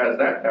there that has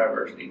that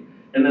diversity.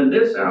 And then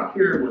this out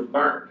here was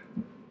burnt.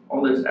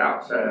 All this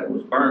outside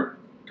was burnt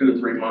 2 or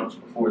 3 months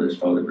before this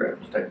photograph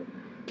was taken.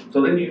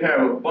 So then you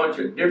have a bunch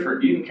of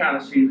different, you can kind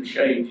of see the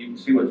shades, you can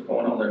see what's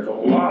going on. There's a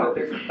lot of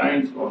different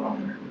things going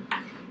on there.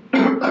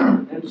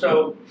 And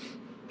so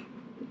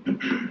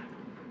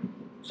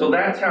So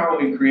that's how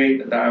we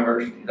create the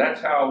diversity.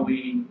 That's how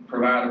we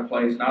provide a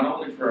place not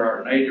only for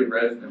our native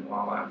resident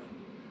wildlife,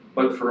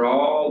 but for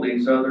all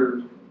these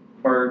other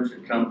birds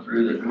that come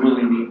through that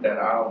really need that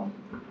island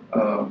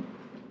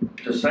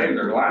to save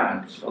their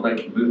lives so they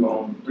can move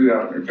on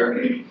throughout their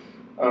journey.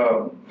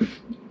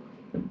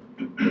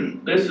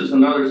 This is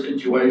another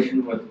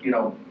situation with,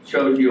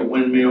 shows you a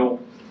windmill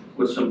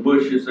with some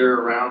bushes there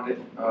around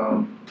it.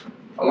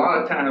 A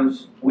lot of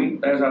times,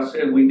 as I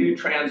said, we do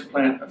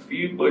transplant a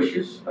few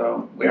bushes.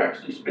 We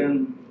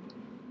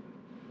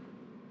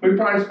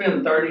probably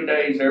spend 30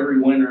 days every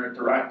winter at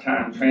the right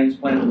time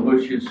transplanting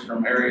bushes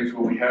from areas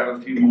where we have a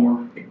few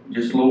more,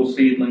 just little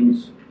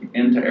seedlings,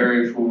 into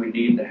areas where we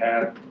need to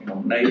have,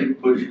 native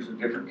bushes of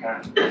different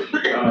kinds.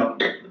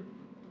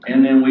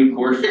 And then we, of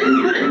course,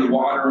 we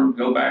water them,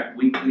 go back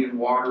weekly and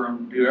water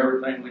them, do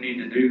everything we need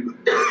to do,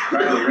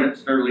 try to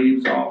rinse their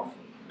leaves off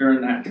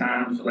during that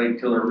time so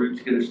till their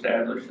roots get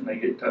established and they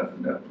get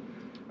toughened up.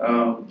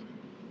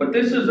 But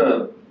this is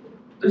a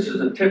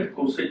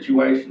typical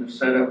situation of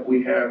setup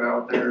we have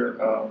out there.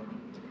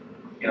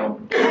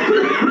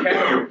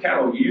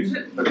 Cattle use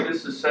it, but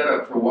this is set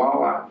up for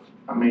wildlife.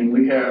 I mean,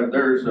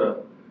 there's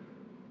a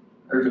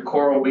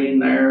coral bean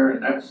there,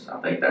 and I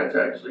think that's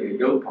actually a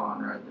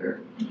yopon right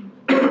there.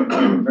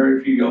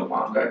 Very few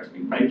yopons actually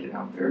make it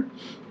out there.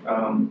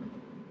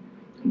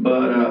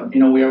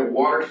 We have a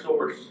water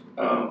source.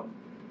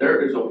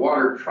 There is a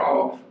water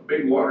trough, a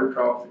big water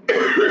trough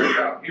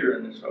out here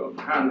in this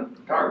behind the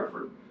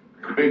photographer.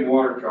 A big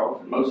water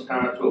trough, and most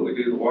times what we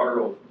do, the water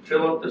will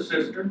fill up the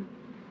cistern.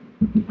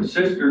 The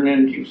cistern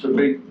then keeps a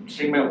big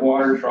cement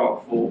water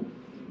trough full,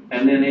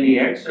 and then any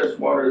excess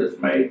water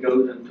that's made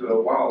goes into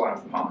a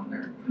wildlife pond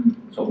there.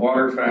 So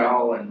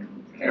waterfowl and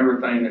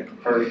everything that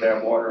prefers to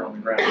have water on the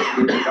ground.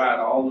 We provide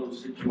all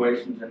those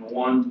situations in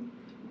one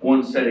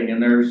setting,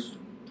 and there's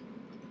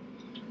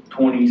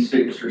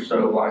 26 or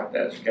so like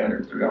that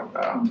scattered throughout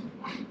the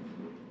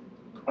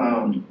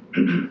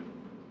island.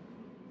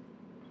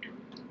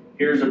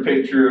 Here's a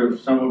picture of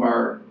some of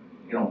our,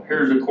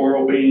 here's a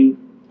coral bean,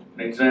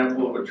 an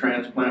example of a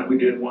transplant we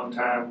did one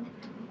time.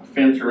 A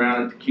fence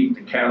around it to keep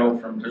the cattle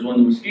from, because when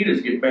the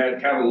mosquitoes get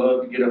bad, cattle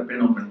love to get up in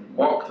them and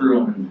walk through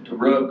them and to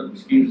rub the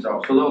mosquitoes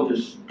off, so they'll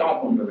just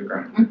stomp them to the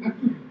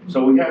ground.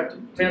 So we have to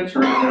fence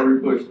around every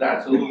bush.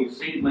 That's a little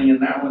seedling in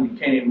that one. You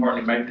can't even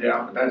hardly make it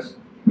out, but that's,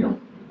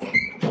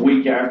 a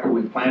week after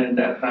we planted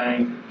that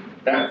thing.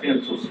 That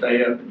fence will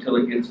stay up until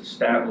it gets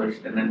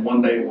established, and then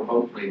one day we'll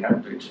hopefully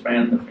have to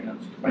expand the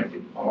fence to make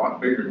it a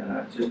lot bigger than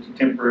that. It's just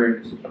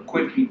a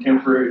quickie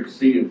temporary to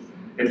see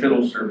if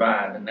it'll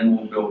survive, and then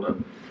we'll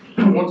build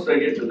once they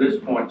get to this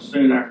point,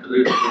 soon after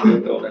this, we'll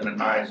build in a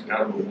nice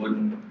kind of a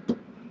wooden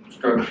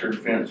structured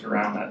fence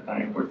around that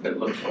thing that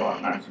looks a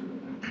lot nicer than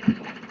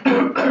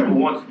that.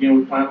 Once again,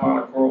 we plant a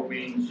lot of coral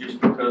beans just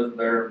because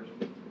they're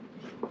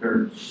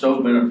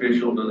so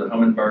beneficial to the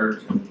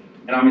hummingbirds.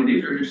 And I mean,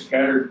 these are just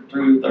scattered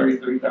through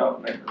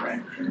 33,000 acre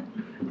ranch.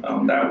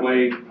 That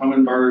way,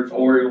 hummingbirds,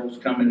 orioles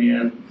coming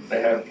in,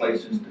 they have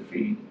places to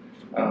feed.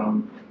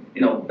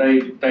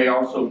 They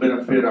also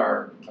benefit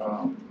our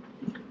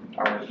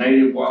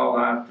native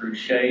wildlife through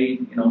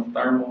shade,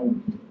 thermal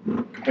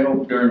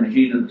help during the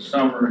heat of the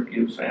summer. It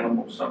gives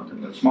animals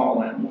something, the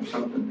small animals,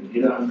 something to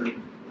get under,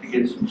 to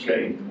get some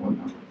shade and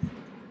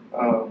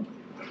whatnot.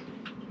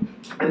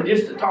 And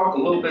just to talk a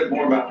little bit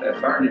more about that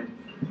burning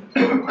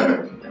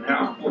and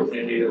how important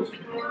it is.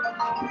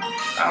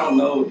 I don't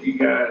know if you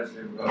guys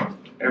have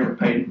ever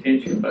paid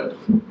attention, but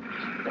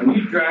when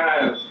you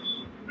drive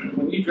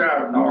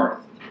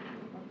north,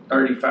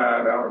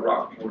 35 out of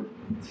Rockport,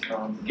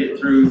 get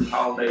through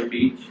Holiday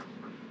Beach,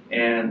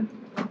 and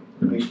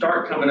when you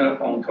start coming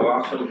up on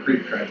Colosso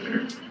Creek right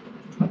there,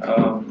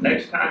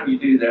 next time you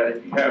do that,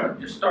 if you haven't,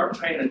 just start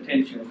paying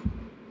attention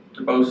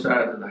to both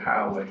sides of the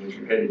highway as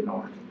you're headed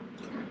north.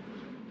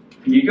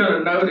 You're going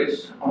to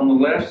notice on the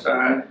left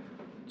side,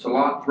 it's a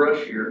lot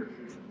brushier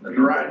than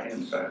the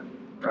right-hand side.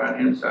 The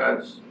right-hand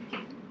side's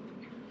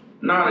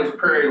not as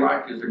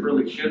prairie-like as it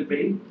really should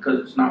be because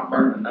it's not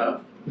burnt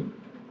enough,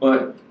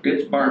 but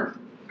it's burnt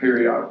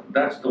periodically.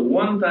 That's the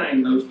one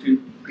thing, those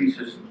two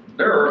pieces,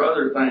 there are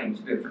other things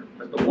different,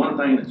 but the one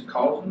thing that's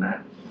causing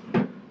that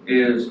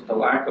is the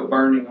lack of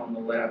burning on the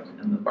left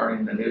and the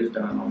burning that is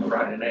done on the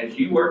right. And as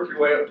you work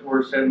your way up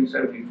towards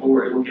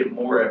 7074, it'll get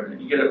more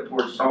evident. You get up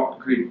towards Salt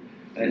Creek,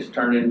 and it's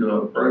turned into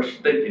a brush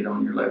thicket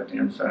on your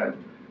left-hand side.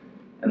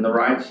 And the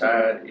right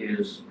side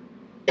is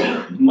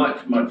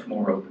much, much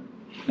more open.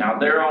 Now,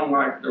 they're on,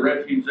 like, the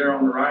refuge there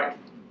on the right,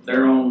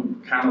 they're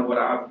on kind of what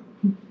I've,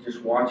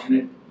 just watching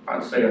it,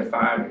 I'd say a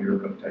 5-year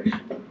rotation.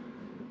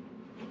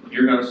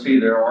 You're going to see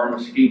there are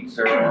mesquites,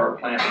 there are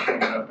plants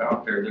coming up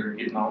out there that are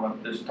getting all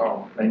up this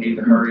tall. They need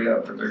to hurry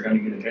up or they're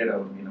going to get ahead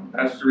of them.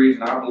 That's the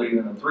reason I believe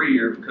in a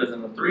 3-year, because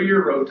in the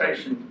 3-year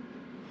rotation,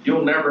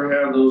 you'll never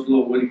have those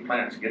little woody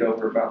plants get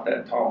over about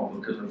that tall,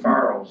 because the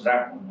fire will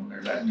zap them when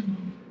they're that tall.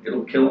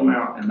 It'll kill them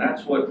out, and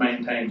that's what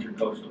maintains your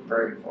coastal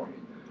prairie for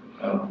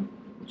you.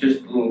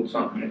 Just a little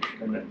something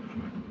interesting that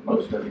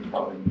most of you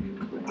probably use.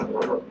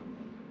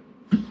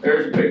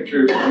 There's a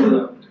picture of some of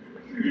the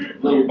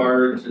little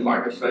birds, and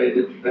like I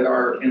say, that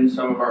are in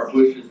some of our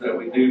bushes that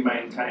we do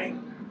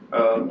maintain.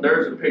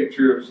 There's a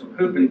picture of some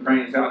whooping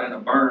cranes out in a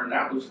burn.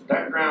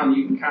 That ground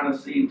you can kind of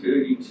see too.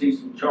 You can see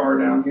some char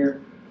down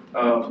here.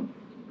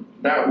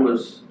 That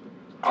was,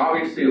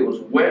 obviously it was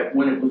wet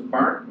when it was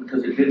burnt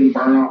because it didn't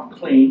burn off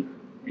clean.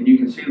 And you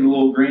can see the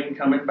little green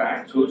coming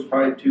back. So it was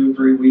probably 2 or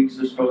 3 weeks.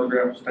 This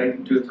photograph was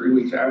taken 2 or 3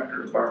 weeks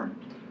after it burned.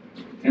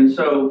 And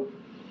so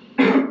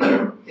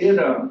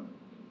it's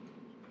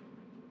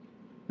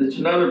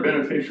another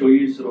beneficial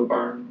use of a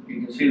burn.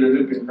 You can see the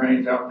whooping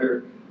cranes out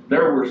there.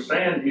 There were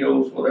sand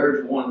hills. Well,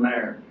 there's one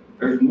there.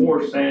 There's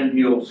more sand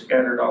hills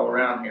scattered all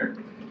around here.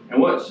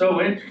 And what's so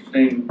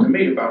interesting to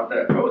me about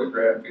that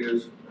photograph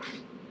is,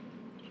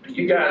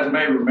 you guys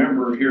may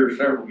remember here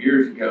several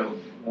years ago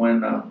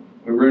when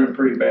we were in a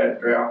pretty bad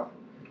drought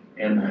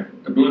and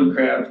the blue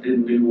crabs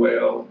didn't do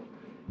well,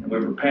 and we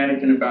were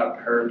panicking about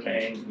the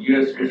hurricanes.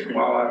 U.S. Fish and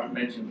Wildlife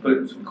mentioned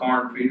putting some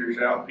corn feeders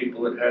out.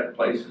 People that had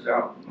places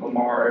out in the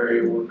Lamar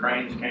area where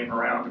cranes came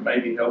around to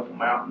maybe help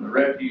them out, and the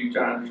refuge,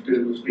 I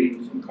understood, was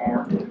feeding some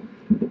corn.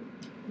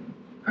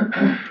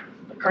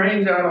 The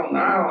cranes out on the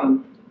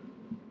island,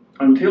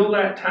 until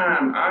that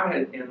time, I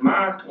had, in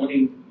my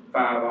 25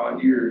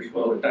 odd years,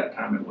 well at that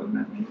time it wasn't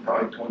that many,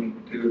 probably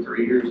 22 or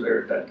 3 years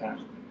there at that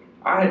time,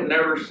 I had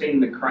never seen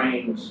the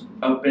cranes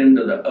up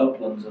into the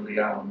uplands of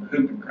the island, the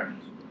whooping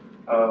cranes,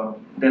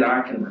 that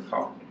I can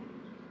recall.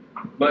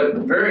 But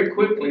very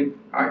quickly,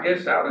 I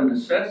guess out of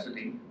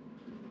necessity,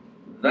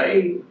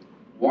 they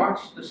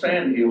watched the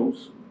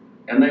sandhills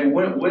and they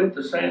went with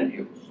the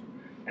sandhills.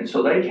 And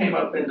so they came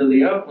up into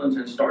the uplands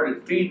and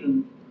started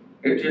feeding.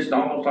 It's just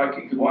almost like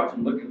you could watch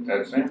them looking at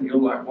that sandhill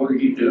like, what are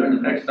you doing?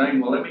 The next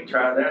thing, well, let me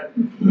try that.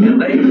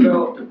 And they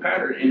developed a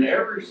pattern. And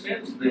ever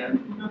since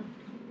then,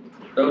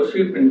 those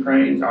whooping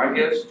cranes, I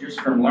guess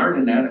just from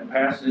learning that and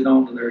passing it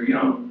on to their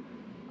young,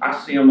 I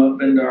see them up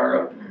into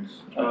our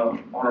uplands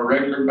on a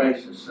regular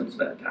basis since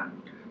that time.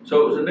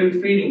 So it was a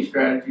new feeding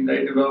strategy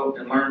they developed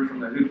and learned from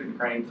the whooping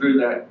crane through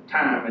that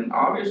time. And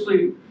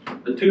obviously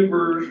the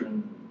tubers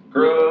and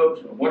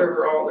grubs and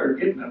whatever all they're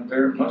getting up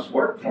there must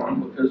work for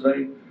them, because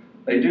they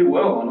do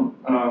well on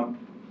them.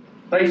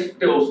 They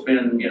still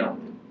spend,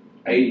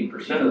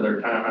 80% of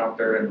their time out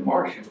there in the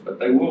marshes, but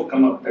they will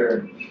come up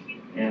there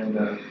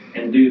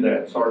and do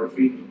that sort of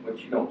feeding,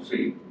 which you don't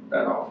see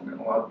that often in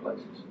a lot of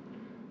places.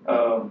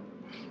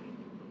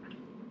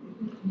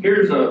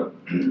 Here's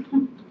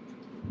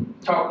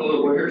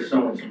here's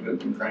some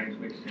whooping cranes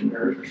mixed in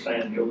there. There's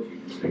sand hills you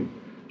can see.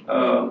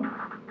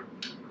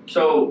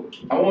 So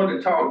I wanted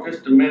to talk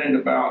just a minute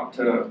about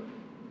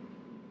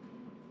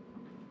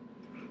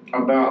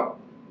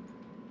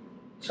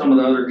some of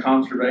the other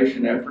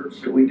conservation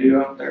efforts that we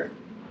do out there.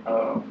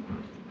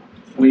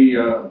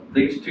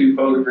 These two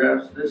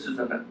photographs, this is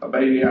a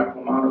baby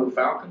apple motto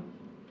falcon,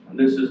 and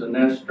this is a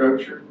nest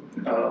structure.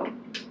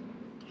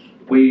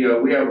 We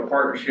have a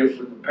partnership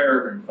with the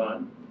Peregrine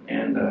Fund,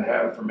 and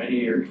have for many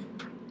years.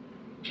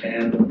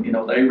 And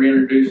they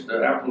reintroduced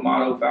the apple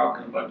motto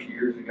falcon a bunch of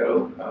years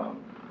ago.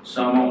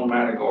 Some on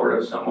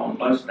Matagorda, some on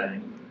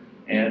Mustang,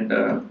 and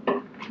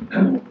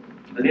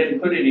they didn't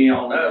put any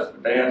on us,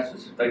 but they asked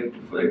us if they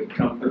could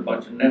come put a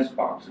bunch of nest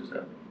boxes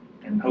up,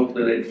 and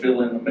hopefully they'd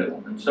fill in the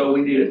middle. And so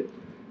we did.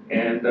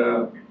 And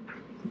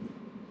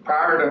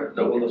prior to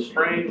the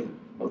spring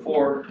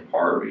before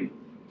Harvey,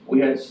 we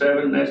had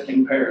 7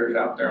 nesting pairs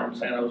out there on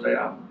San Jose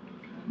Island.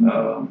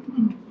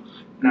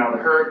 Now the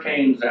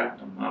hurricane zapped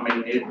them. I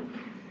mean,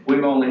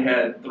 we've only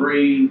had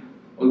 3.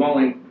 We've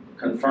only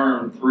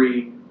confirmed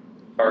 3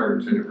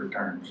 birds that have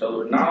returned. So there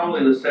was not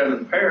only the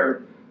 7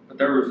 pair, but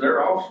there was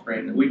their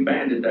offspring that we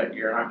banded that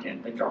year, and I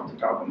can't think off the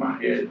top of my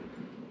head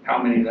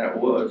how many that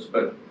was.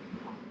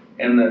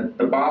 And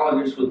the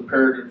biologists with the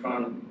Peregrine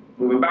Fund,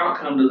 we've about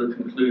come to the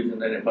conclusion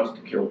that it must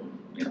have killed them,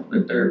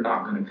 that they're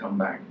not going to come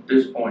back. At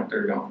this point,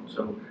 they're gone.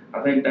 So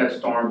I think that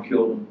storm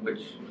killed them,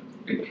 which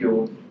it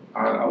killed.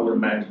 I would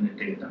imagine it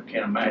did. I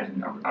can't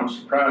imagine. I'm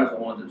surprised the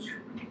ones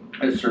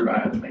that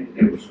survived. I mean,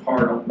 it was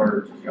hard on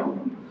birds as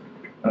young.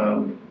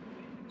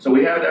 So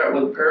we have that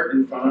with the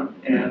Peregrine Fund,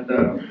 and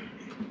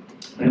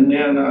then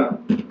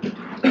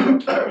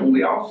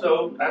we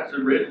also, that's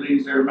the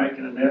Ridleys they're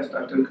making a nest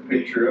I took a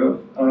picture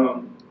of.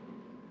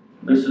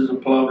 This is a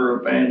plover,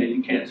 a banded.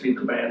 You can't see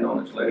the band on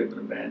its leg, but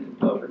a banded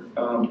plover.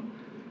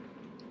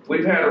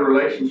 We've had a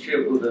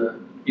relationship with the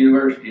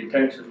University of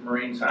Texas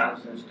Marine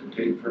Science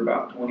Institute for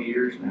about 20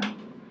 years now.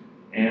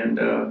 And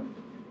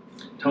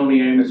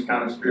Tony Amos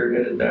kind of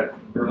spearheaded that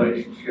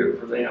relationship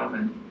for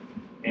them.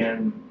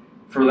 And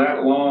for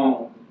that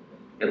long,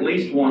 at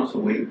least once a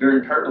week,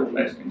 during turtle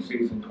nesting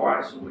season,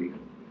 twice a week,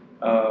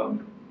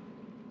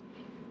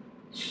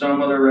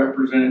 some of the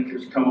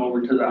representatives come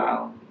over to the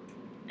island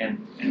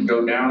and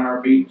go down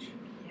our beach,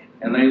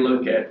 and they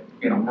look at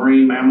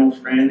marine mammal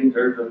strandings.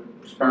 There's a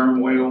sperm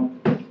whale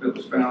that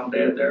was found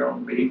dead there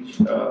on the beach.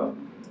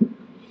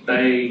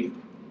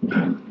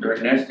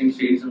 During nesting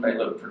season, they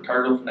look for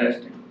turtles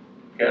nesting,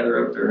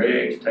 gather up their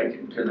eggs, take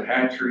them to the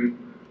hatchery,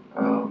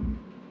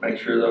 make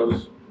sure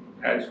those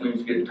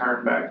hatchlings get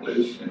turned back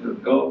loose into the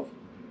Gulf.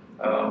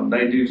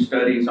 They do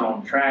studies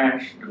on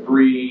trash,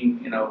 debris,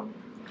 you know,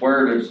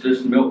 where does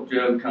this milk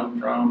jug come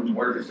from and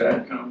where does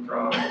that come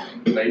from?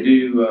 They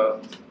do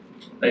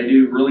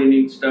really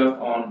neat stuff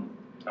on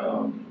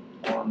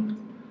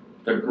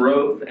the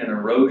growth and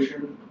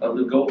erosion of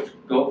the Gulf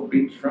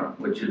beachfront,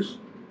 which is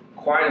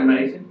quite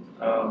amazing.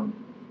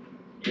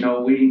 You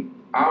know,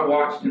 I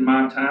watched in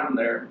my time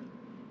there,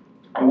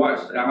 I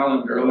watched the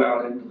island grow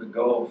out into the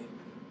Gulf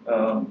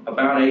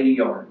about 80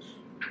 yards.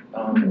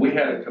 We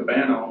had a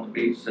cabana on the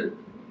beach that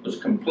was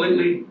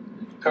completely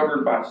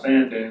covered by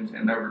sand dunes,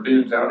 and there were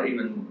dunes out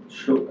even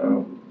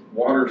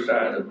water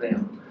side of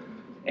them.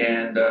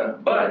 And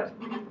but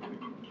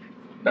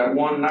that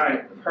one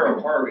night,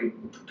 Hurricane Harvey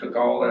took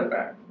all that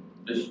back,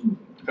 just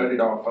cut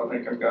it off. I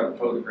think I've got a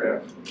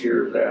photograph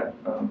here of that.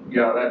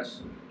 Yeah,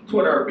 that's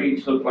what our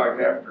beach looked like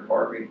after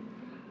Harvey.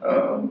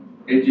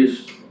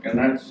 And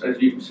that's,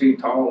 as you can see,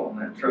 tall on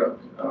that truck.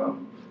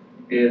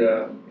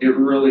 It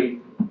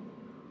really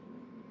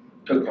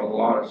took a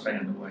lot of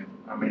sand away.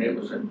 I mean, it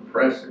was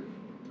impressive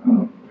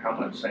how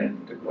much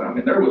sand it took away. I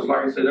mean, there was,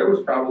 like I said, there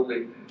was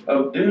probably,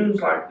 of dunes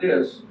like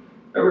this,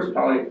 there was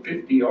probably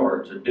 50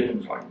 yards of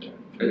dunes like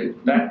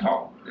that, that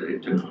tall, that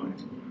it took away.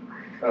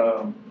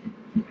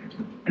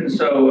 And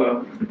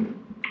so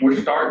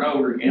we're starting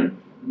over again,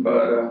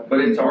 but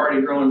it's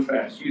already growing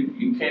fast.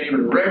 You can't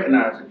even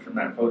recognize it from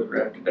that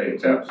photograph today.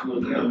 It's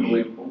absolutely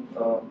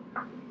unbelievable.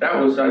 That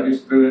was, I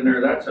just threw in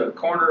there, that's a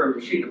corner of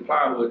a sheet of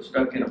plywood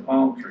stuck in a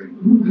palm tree.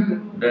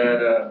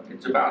 That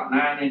it's about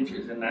 9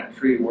 inches in that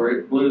tree, where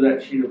it blew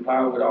that sheet of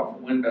plywood off a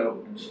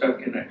window and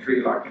stuck in that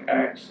tree like an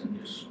axe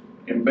and just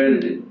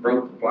embedded it and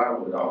broke the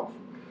plywood off.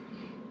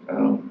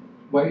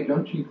 Wait,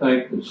 don't you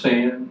think the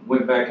sand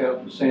went back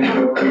out to the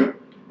sand bar?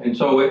 And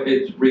so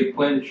it's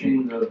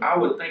replenishing the... I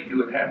would think it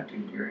would have to,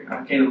 Jerry. I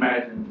can't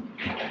imagine.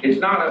 It's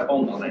not up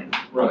on the land.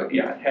 Right.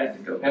 Yeah, it had to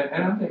go.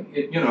 And I think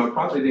it, you know, it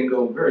probably didn't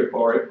go very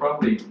far. It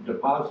probably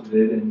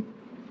deposited and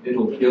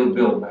it'll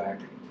build back.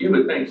 You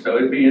would think so.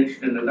 It'd be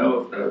interesting to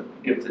know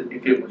if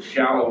it was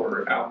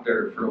shallower out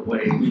there for a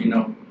ways, you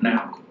know,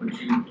 now. Which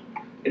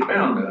it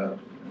bound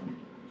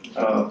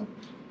to.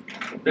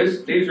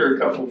 These are a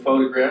couple of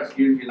photographs.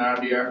 Gives you an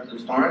idea after the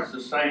storm. That's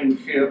the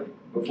same ship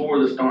before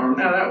the storm.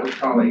 Now that was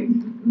probably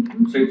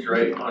 6 or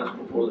 8 months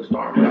before the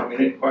storm, but I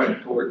mean it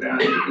quite tore it down.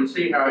 You can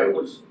see how it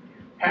was,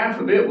 half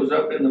of it was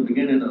up in the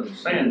beginning of the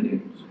sand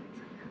dunes.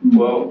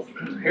 Well,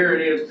 here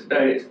it is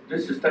today.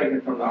 This is taken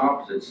from the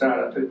opposite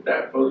side. I took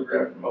that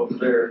photograph from over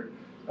there.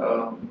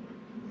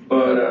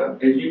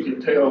 But as you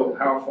can tell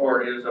how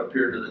far it is up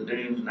here to the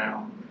dunes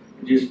now,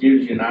 it just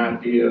gives you an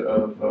idea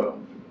of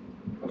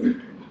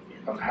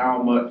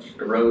how much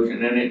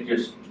erosion, and it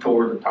just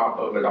tore the top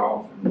of it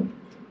off and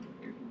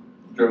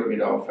drug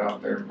it off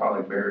out there and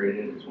probably buried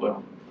it as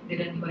well. Did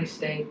anybody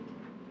stay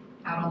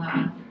out on the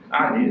island?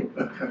 I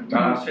did.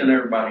 I sent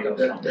everybody else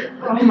on there.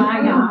 Oh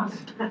my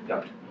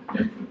gosh.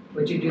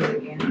 Would you do it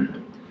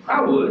again?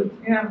 I would,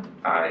 yeah.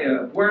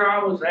 Where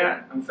I was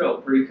at, I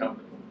felt pretty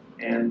comfortable,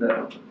 and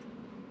I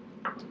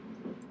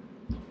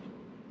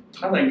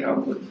think I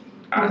would.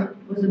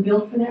 Was it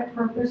built for that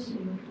purpose?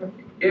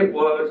 It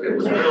was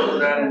built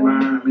with that in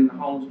mind. I mean, the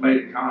home's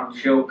made of kind of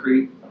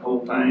shellcrete, the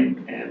whole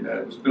thing, and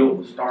it was built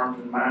with storms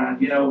in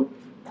mind. You know,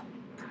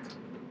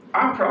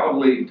 I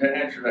probably, to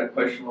answer that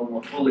question a little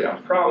more fully,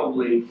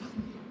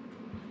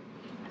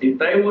 if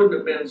they wouldn't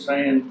have been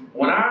saying,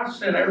 when I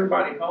sent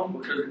everybody home,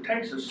 because it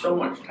takes us so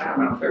much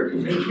time out there,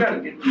 because you got to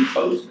get these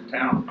boats to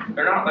town.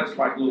 They're not just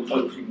like little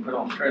boats you can put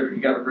on the trailer.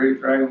 You got to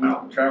drag them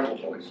out with travel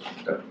hoists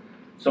and stuff.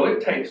 So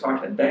it takes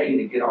like a day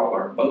to get all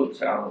our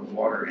boats out of the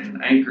water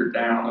and anchored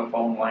down up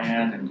on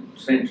land and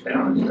cinched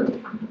down and stuff.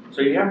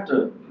 So you have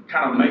to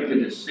kind of make a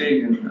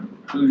decision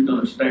who's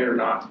going to stay or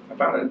not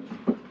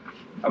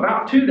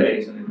about 2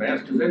 days in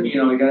advance, because then, you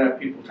know, you got to have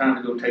people time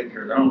to go take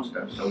care of their own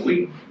stuff. So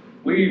we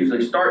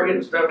usually start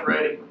getting stuff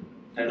ready,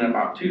 and then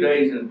about 2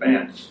 days in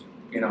advance,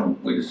 you know,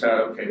 we decide,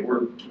 okay,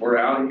 we're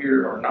out of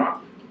here or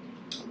not.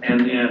 And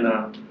then,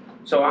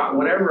 so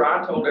whenever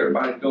I told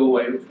everybody to go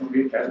away, it was going to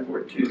be a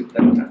category 2 at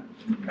that time,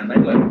 and they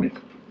let me.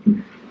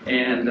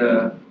 And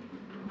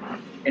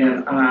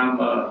I'm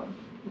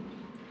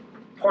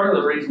part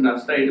of the reason I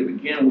stayed to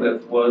begin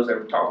with was they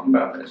were talking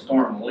about that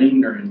storm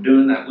Lingner and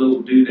doing that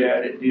little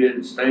doodad it did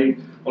and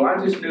stayed. Well,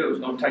 I just knew it was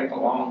going to take a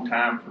long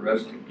time for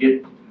us to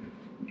get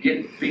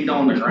feet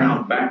on the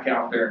ground back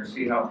out there and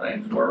see how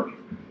things work.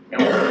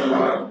 And there's a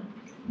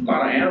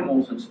lot of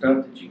animals and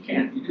stuff that you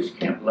just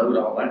can't load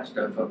all that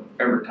stuff up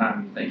every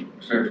time you think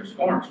there's a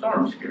storm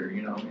scare,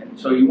 you know. And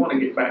so you want to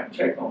get back and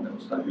check on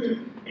those things.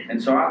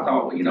 And so I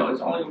thought, well, you know, it's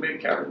only going to be a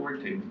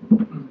category 2.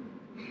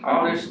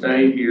 I'll just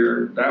stay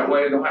here. That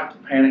way, I don't have to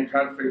panic,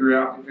 try to figure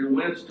out if your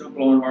wind's still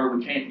blowing hard,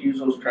 we can't use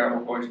those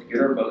travel hoists to get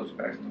our boats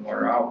back in the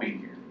water. I'll be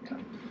here. You know?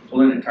 So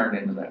then it turned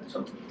into that.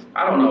 So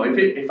I don't know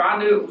if I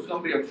knew it was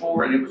going to be a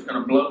 4 and it was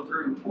going to blow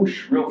through,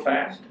 whoosh, real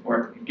fast,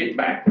 or get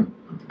back,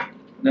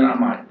 then I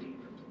might leave.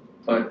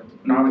 But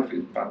not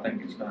if I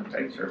think it's going to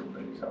take several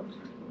days.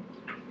 Obviously.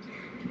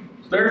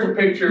 there's a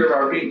picture of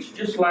our beach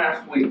just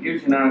last week,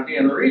 gives you an idea.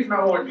 And the reason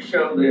I wanted to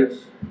show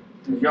this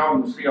is y'all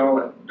can see all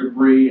that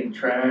debris and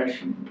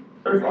trash. And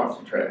there's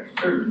lots of trash.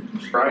 There's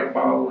a Sprite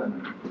bottle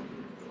and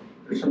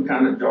there's some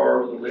kind of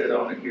jar with a lid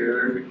on it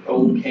here. There's an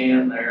old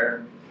can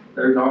there.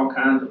 There's all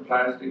kinds of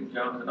plastic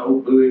junk, an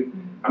old buoy.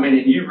 I mean,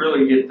 and you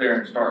really get there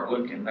and start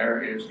looking,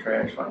 there is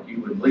trash like you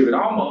wouldn't believe. It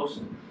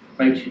almost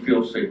makes you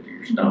feel sick to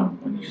your stomach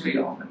when you see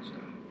all that stuff.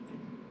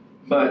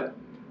 But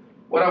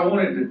what I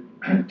wanted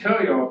to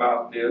tell you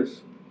about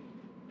this,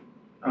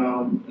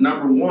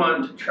 number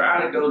one, to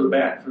try to go to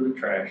bat for the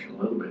trash a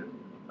little bit.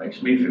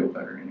 Makes me feel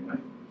better anyway.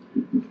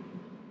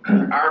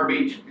 Our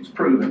beach, it's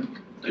proven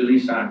through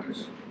these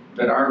scientists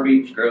that our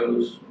beach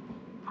grows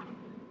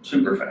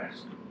super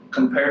fast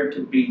compared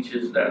to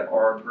beaches that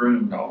are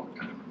groomed all the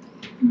time.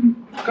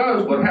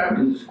 Because what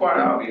happens is quite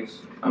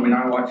obvious. I mean,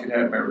 I watch it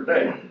happen every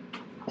day.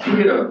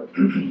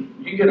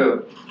 You get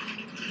a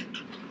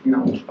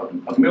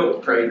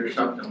milk crate or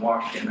something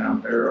washed in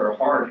out there, or a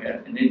hard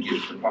hat, and it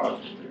gets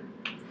deposited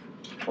there.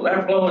 Well,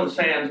 that blowing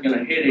sand's going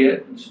to hit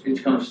it.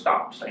 It's going to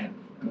stop sand,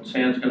 and the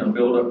sand's going to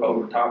build up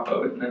over top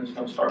of it, and then it's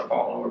going to start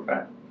falling over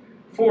back.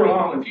 Before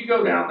long, if you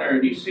go down there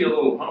and you see a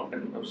little hump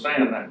of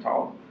sand that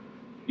tall,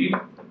 you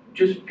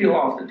just peel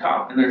off the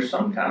top, and there's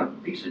some kind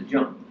of piece of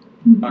junk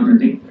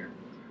underneath there.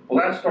 Well,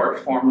 that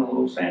starts forming a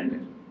little sand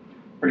dune.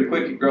 Pretty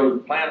quick, it grows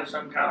a plant of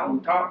some kind on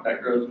the top.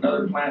 That grows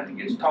another plant that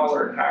gets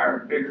taller and higher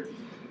and bigger.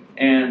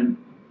 And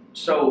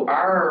so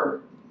our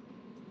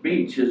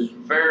beach is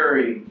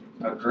very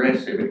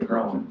aggressive at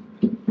growing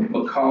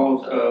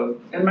because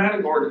of, and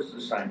Matagorda is the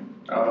same,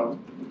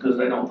 because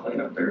they don't clean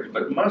up theirs.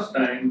 But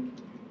Mustang,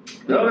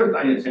 the other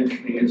thing that's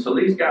interesting is, so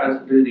these guys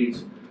that do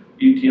these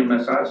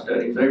UTMSI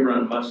studies, they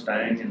run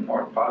Mustang and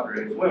North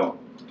Padre as well.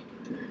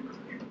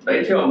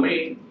 They tell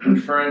me,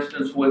 for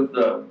instance, with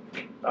a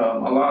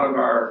lot of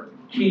our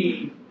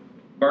key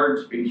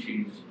bird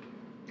species,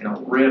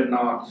 red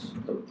knots,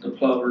 the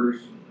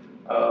plovers,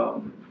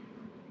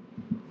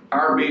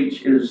 our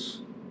beach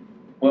is,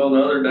 well,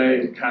 the other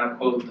day, to kind of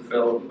quote the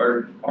fellow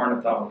bird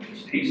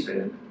ornithologist, he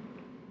said,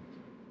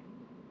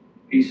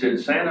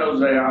 San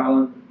Jose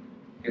Island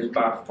is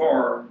by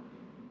far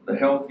the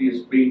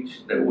healthiest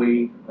beach that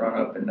we run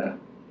up and down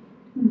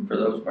for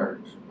those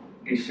birds.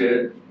 He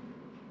said,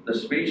 the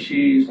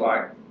species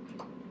like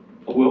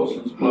the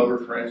Wilson's plover,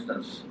 for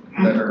instance,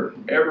 that are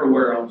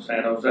everywhere on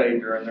San Jose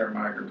during their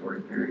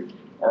migratory period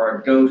are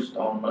a ghost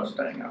on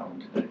Mustang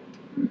Island today.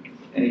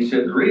 And he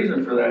said the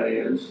reason for that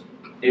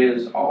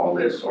is all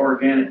this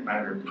organic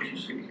matter that you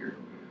see here.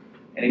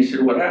 And he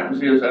said what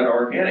happens is that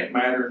organic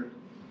matter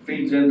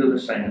feeds into the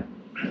sand,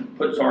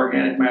 puts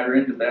organic matter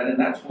into that, and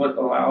that's what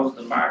allows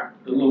the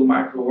little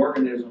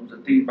microorganisms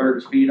that these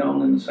birds feed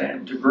on in the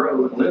sand to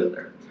grow and live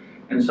there.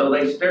 And so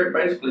they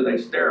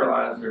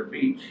sterilize their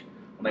beach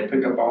when they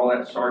pick up all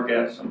that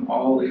sargassum,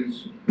 all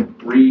these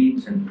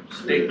reeds and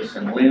sticks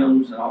and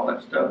limbs and all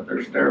that stuff.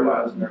 They're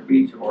sterilizing their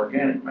beach of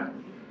organic matter.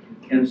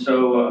 And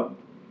so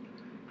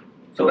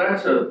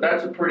that's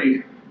a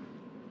pretty,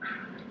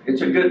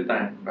 it's a good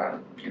thing about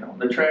it.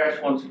 The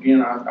trash, once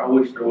again, I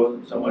wish there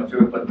wasn't so much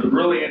of it, but the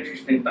really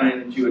interesting thing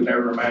that you would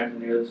never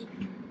imagine is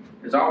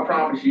I'll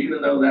promise you,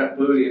 even though that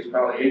buoy is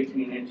probably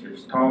 18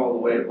 inches tall the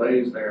way it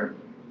lays there,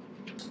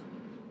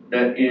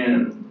 that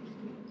in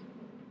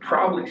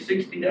probably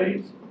 60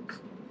 days,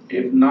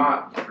 if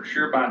not for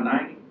sure by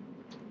 90,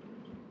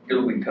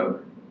 it'll be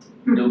covered.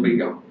 It'll be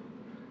gone.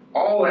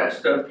 All that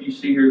stuff you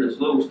see here, this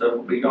little stuff,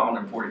 will be gone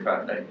in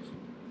 45 days.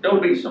 There'll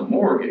be some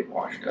more get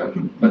washed up,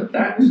 but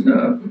that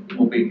stuff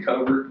will be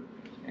covered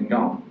and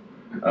gone.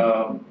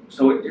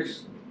 So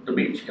the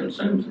beach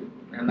consumes it,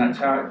 and that's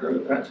how it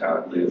grows. That's how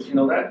it lives.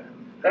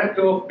 That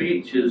Gulf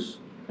Beach is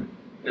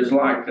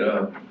like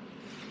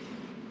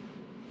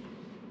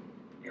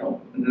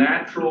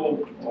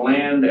natural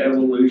land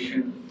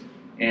evolution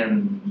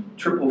and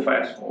triple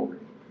fast forward.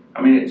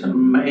 I mean, it's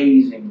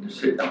amazing to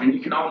sit. I mean, you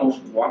can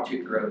almost watch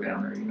it grow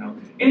down there.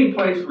 Any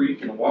place where you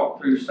can walk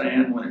through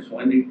sand when it's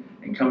windy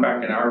and come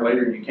back an hour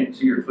later and you can't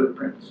see your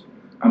footprints.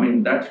 I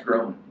mean, that's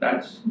growing.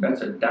 That's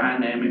a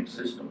dynamic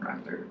system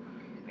right there,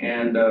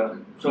 and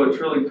so it's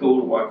really cool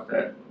to watch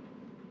that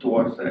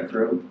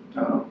grow.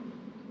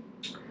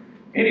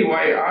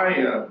 Anyway,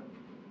 I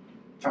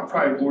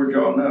probably bored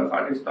y'all enough.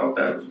 I just thought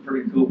that was a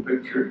pretty cool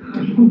picture.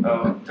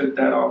 Took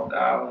that off the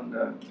island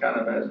kind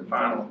of as a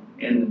final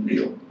ending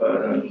deal.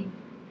 But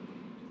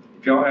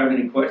if y'all have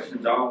any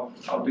questions, I'll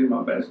do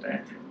my best to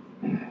answer.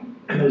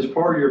 As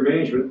part of your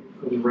management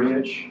of the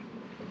ranch,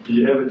 do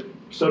you have it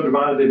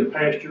subdivided into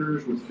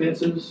pastures with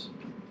fences?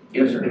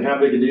 Yes, sir. And how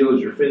big a deal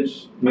is your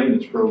fence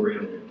maintenance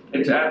program?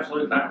 It's an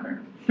absolute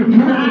nightmare.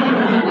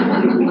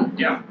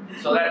 Yeah.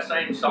 So that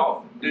same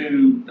soft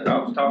dew that I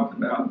was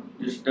talking about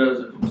just does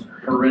a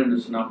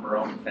horrendous number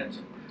on the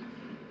fencing.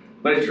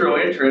 But it's real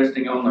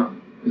interesting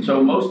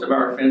so most of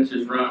our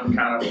fences run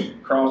kind of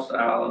across the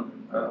island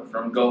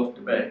from Gulf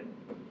to Bay.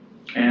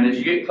 And as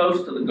you get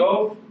close to the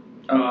Gulf,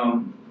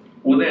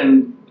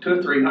 within 200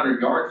 or 300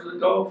 yards of the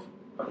Gulf,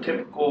 a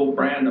typical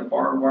brand of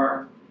barbed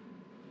wire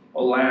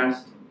will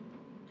last,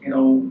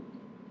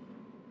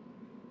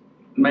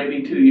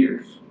 maybe 2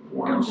 years.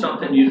 You know,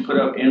 something you'd put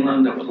up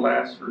inland that would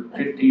last for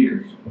 50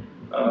 years,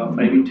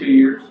 maybe 2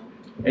 years.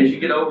 As you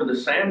get over the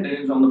sand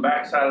dunes on the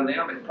backside of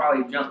them, it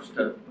probably jumps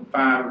to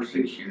 5 or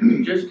 6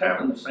 years. Just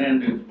having the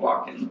sand dunes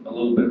blocking a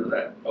little bit of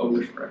that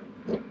overspray.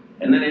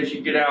 And then as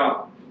you get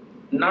out,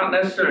 not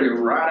necessarily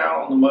right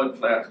out on the mud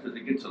flats, because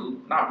it gets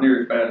not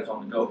near as bad as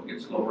on the Gulf, it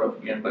gets a little rough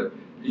again, but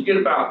as you get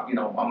about, you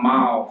know,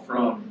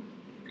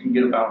 you can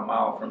get about a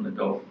mile from the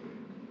Gulf,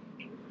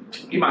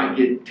 you might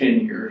get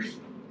 10 years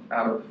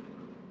out of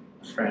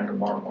a strand of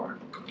barbed wire.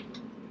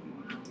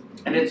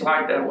 And it's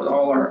like that with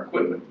all our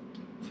equipment.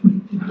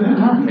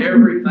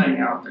 Everything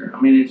out there. I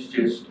mean, it's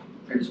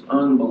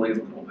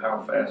unbelievable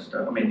how fast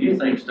stuff. I mean, you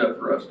think stuff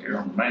rust here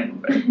on the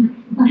main, but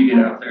you get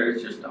out there,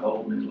 it's just a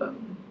whole new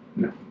level.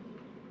 Yeah.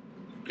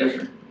 Yes,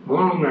 sir.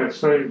 Along that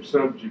same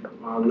subject,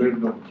 I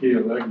lived on Key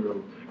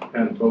Allegro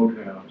at a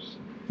boathouse.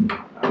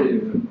 I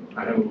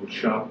had a little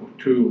shop with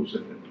tools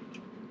in it.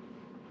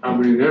 I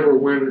mean, every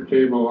winter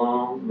came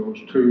along, those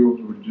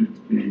tools would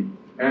just be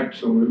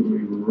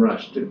absolutely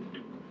rusted,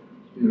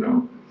 you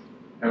know,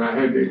 and I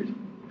had to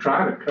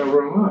try to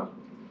cover them up.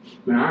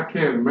 Now, I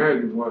can't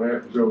imagine what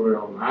happens over there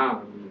on the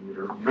island in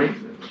your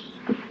maintenance.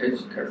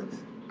 It's terrible.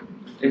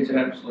 It's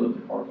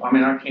absolutely horrible. I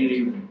mean, I can't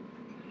even,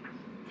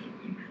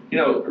 you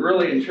know,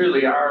 really and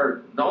truly,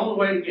 the only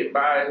way to get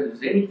by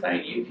is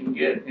anything you can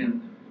get,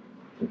 and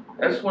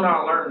that's when I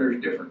learned there's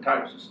different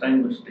types of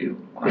stainless steel.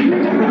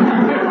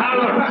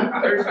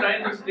 There's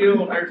stainless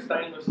steel, and there's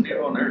stainless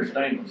steel, and there's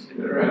stainless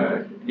steel.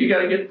 Right. You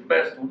got to get the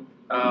best one.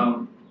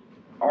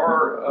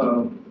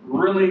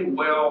 Really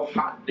well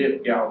hot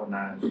dip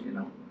galvanized, you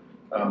know.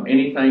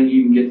 Anything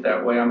you can get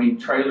that way. I mean,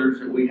 trailers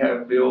that we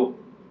have built,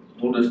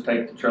 we'll just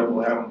take the trouble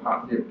of having them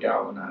hot dip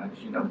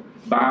galvanized, you know.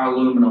 Buy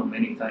aluminum,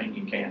 anything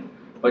you can.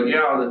 But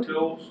yeah, the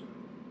tools,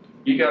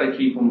 you got to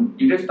keep them,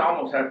 you just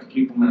almost have to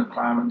keep them in a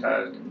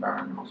climatized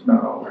environment. That's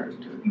about all there is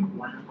to it.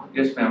 Wow.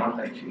 Yes, ma'am,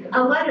 I think she has.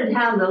 I wondered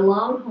how the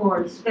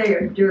Longhorns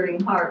fared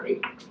during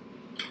Harvey.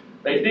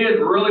 They did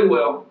really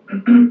well.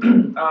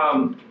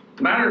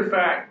 Matter of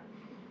fact,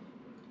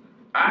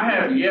 I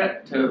have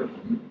yet to,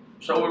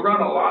 so we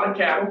run a lot of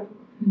cattle,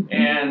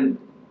 and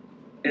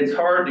it's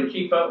hard to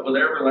keep up with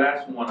every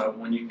last one of them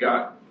when you've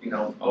got, you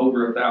know,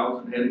 over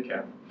 1,000 head of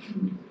cattle.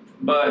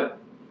 But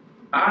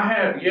I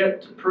have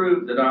yet to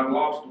prove that I've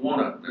lost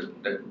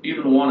that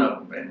even one of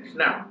them vanished.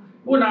 Now,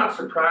 it would not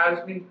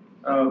surprise me.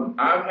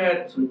 I've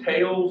had some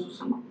tales,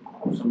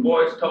 some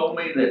boys told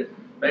me that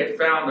they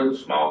found a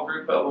small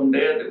group of them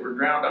dead that were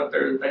drowned up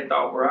there that they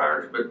thought were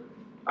ours, but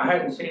I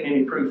hadn't seen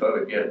any proof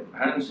of it yet.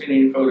 I hadn't seen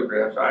any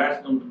photographs. I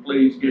asked them to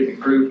please give me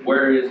proof.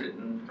 Where is it?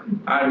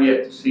 And I've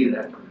yet to see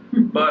that.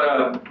 But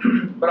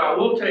I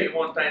will tell you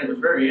one thing that was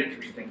very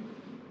interesting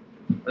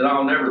that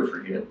I'll never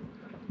forget.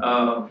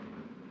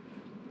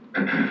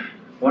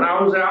 When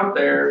I was out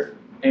there,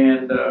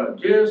 and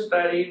just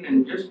that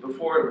evening, just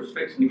before it was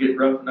fixing to get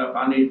rough enough,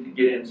 I needed to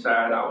get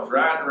inside. I was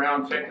riding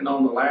around checking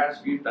on the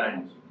last few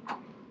things,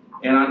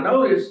 and I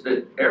noticed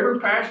that every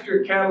pasture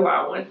of cattle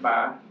I went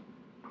by,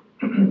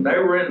 they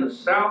were in the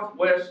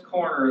southwest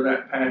corner of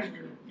that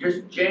pasture,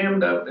 just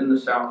jammed up in the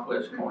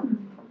southwest corner.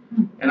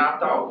 And I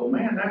thought, well,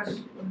 man,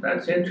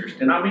 that's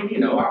interesting. I mean, you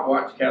know, I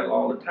watch cattle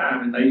all the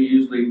time, and they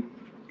usually,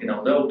 you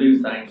know, they'll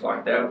do things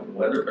like that with the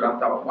weather. But I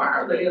thought, why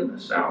are they in the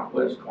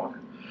southwest corner?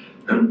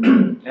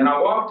 And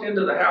I walked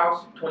into the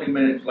house 20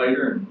 minutes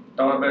later and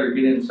thought I better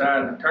get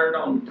inside. And I turned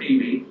on the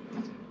TV,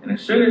 and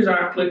as soon as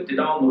I clicked it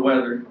on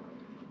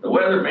the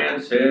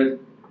weatherman said,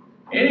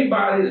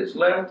 anybody that's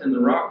left in the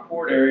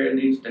Rockport area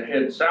needs to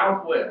head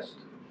southwest.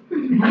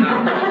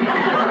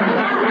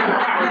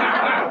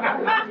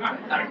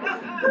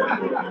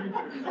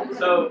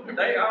 So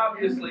they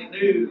obviously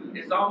knew,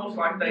 it's almost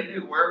like they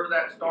knew wherever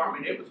that storm, I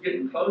mean, it was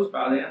getting close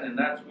by then, and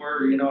that's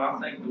where, you know, I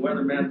think the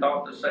weatherman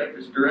thought the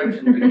safest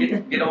direction to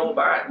get on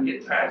by it and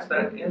get past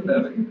that end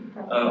of it.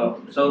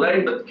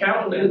 But the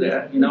cattle knew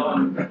that, you know,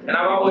 and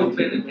I've always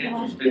been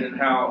interested in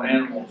how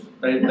animals,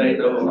 they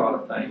know a lot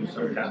of things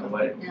some kind of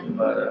way,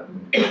 but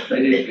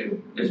they did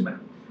good. Yes,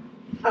 ma'am.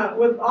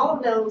 With all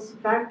of those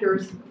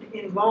factors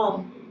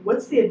involved,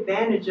 what's the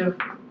advantage of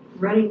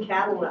running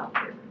cattle out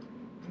there?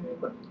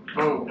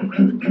 Oh,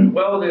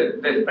 Well, the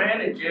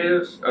advantage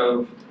is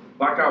of,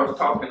 like I was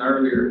talking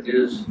earlier,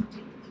 is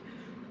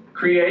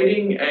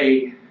creating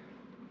a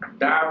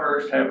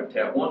diverse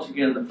habitat. Once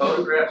again, the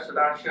photographs that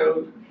I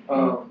showed,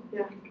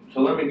 Yeah.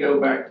 So let me go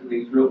back to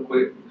these real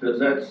quick, because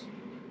that's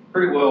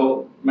pretty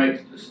well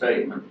makes the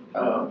statement.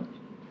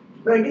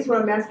 But I guess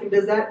what I'm asking,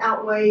 does that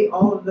outweigh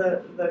all of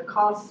the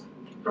cost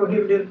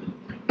prohibitive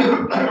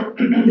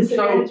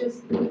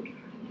disadvantages?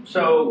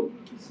 So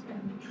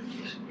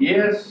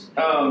yes,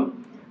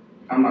 I'm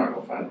not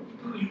gonna find it.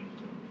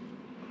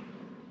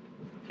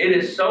 It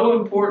is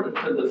so important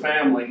to the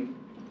family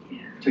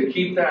to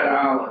keep that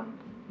island.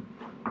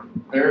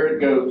 There it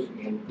goes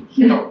again.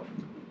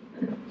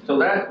 So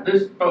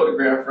this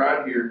photograph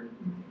right here,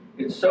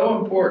 it's so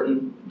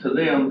important to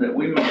them that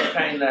we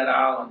maintain that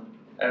island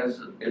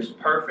as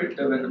perfect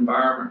of an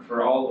environment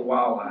for all the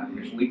wildlife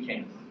as we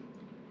can.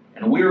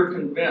 And we were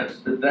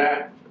convinced that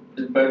that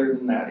is better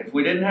than that. If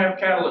we didn't have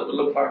cattle, it would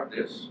look like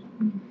this.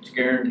 It's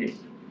guaranteed.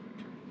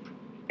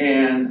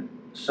 And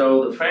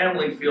so the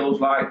family feels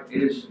like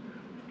it is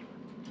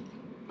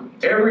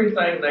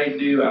everything they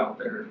do out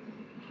there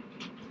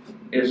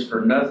is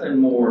for nothing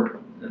more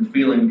than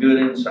feeling good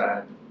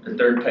inside that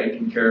they're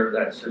taking care of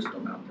that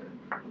system out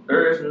there.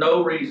 There is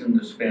no reason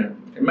to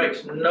spend. It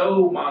makes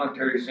no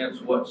monetary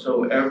sense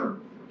whatsoever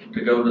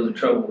to go to the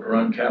trouble to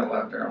run cattle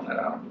out there on that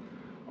island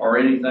or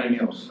anything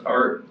else.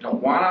 Or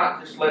why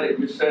not just let it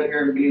just sit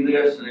here and be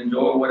this and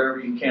enjoy whatever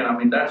you can? I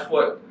mean, that's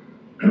what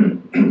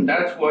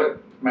that's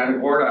what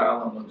Matagorda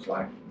Island looks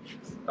like.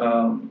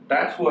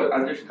 That's what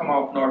I just come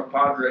off North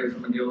Padre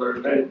from a deal the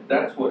other day.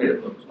 That's what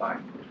it looks like.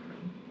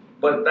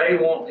 But they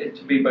want it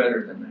to be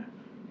better than that.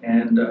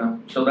 And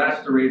so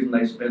that's the reason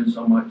they spend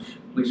so much.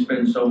 We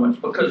spend so much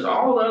because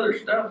all the other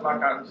stuff,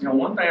 like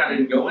one thing I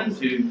didn't go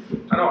into.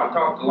 I know I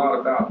talked a lot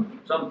about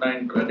some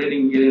things, but I didn't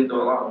even get into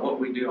a lot of what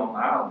we do on the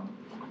island.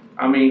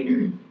 I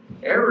mean,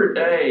 every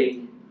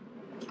day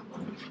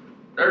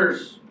there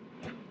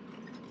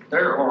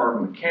are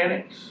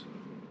mechanics,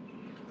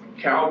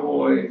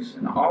 cowboys,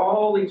 and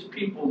all these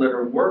people that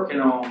are working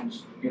on,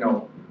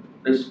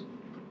 this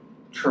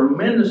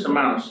tremendous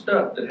amount of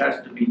stuff that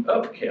has to be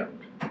upkept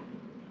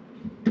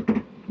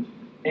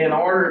in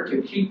order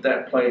to keep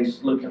that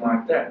place looking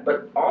like that.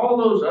 But all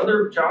those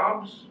other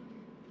jobs,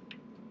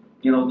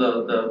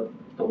 the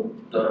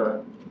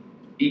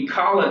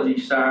ecology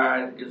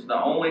side is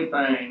the only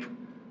thing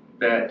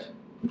that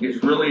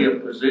is really a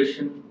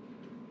position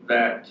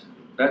that's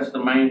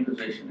the main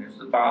position, is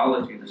the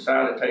biology, the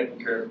side of taking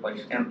care of the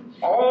place. And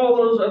all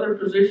those other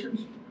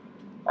positions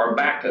are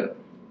backup.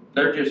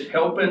 They're just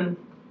helping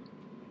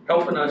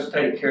us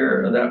take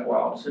care of that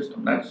wild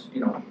system. That's,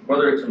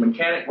 whether it's a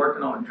mechanic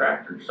working on a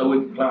tractor so we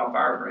can plow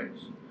fire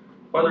breaks,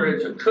 whether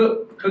it's a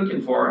cook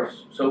cooking for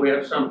us so we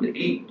have something to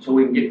eat so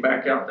we can get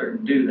back out there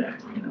and do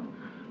that,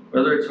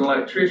 whether it's an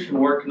electrician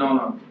working on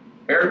a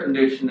air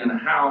conditioning in a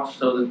house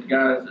so that the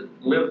guys that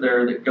live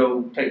there that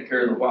go take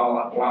care of the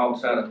wild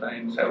side of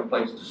things have a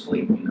place to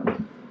sleep,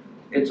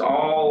 It's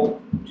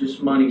all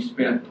just money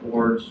spent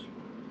towards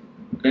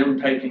them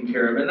taking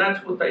care of it. And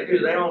that's what they do.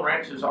 They own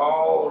ranches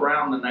all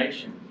around the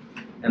nation.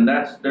 And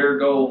that's their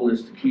goal,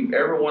 is to keep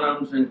every one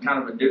of them in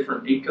kind of a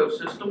different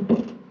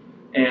ecosystem.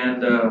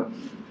 And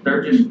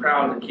they're just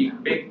proud to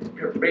keep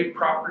big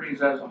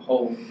properties as a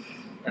whole.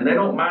 And they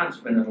don't mind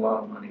spending a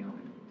lot of money on it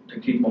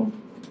to keep them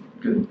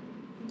good.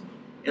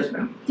 Yes,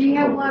 ma'am. Do you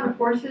have a lot of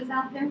horses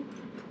out there?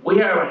 We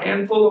have a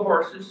handful of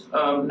horses.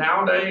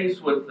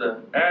 Nowadays, with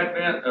the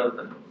advent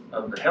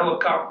of the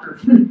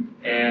helicopters and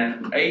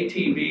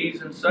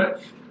ATVs and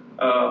such,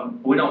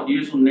 we don't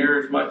use them near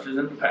as much as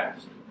in the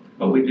past.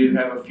 But we do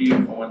have a few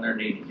for when they're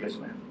needed. Yes,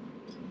 ma'am.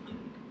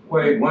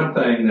 Wade, one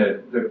thing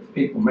that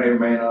people may or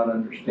may not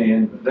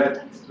understand, but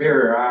that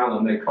barrier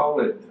island, they call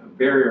it a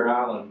barrier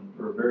island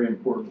for a very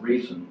important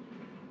reason,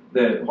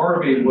 that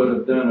Harvey would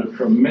have done a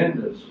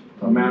tremendous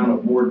amount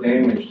of more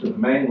damage to the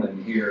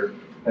mainland here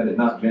had it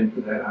not been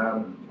for that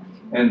island.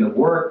 And the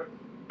work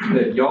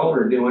that y'all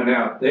are doing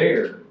out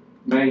there,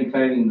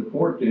 maintaining the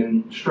fort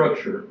dune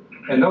structure,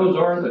 and those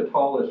are the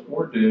tallest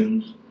fort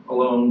dunes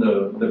along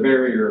the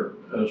barrier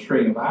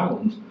string of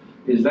islands,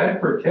 is that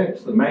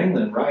protects the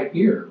mainland right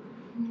here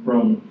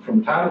from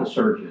tidal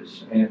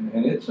surges. And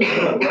it's a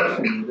real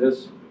blessing to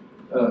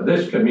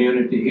this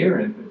community here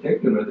in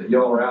particular that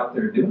y'all are out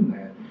there doing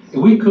that.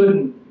 We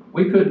couldn't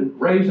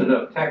raise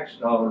enough tax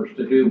dollars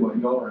to do what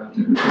y'all are out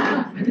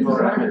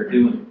there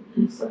doing.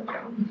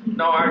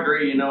 No, I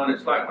agree, and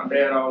it's like my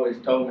dad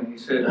always told me. He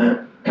said,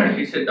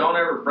 don't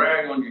ever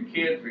brag on your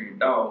kids or your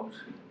dogs.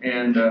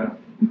 And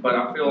but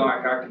I feel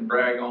like I can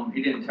brag on.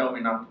 He didn't tell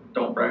me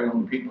don't brag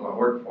on the people I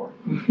work for.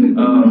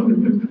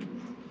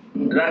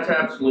 That's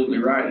absolutely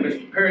right.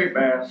 Mr. Perry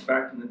Bass,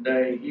 back in the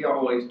day, he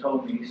always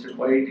told me. He said,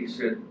 Wade, he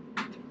said,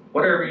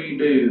 whatever you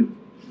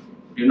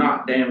do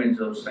not damage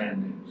those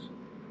sand dunes.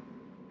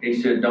 He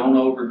said, don't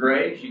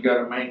overgraze. You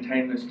got to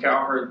maintain this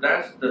cow herd.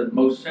 That's the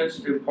most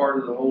sensitive part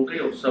of the whole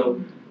deal.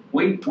 So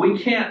we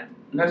can't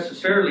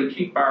necessarily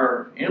keep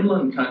our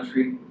inland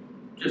country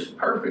just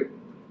perfect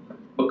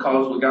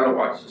because we got to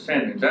watch the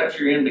sand dunes. That's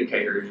your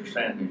indicator, is your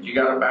sand dunes. You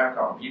got to back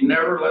off. You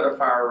never let a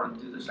fire run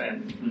through the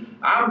sand dunes.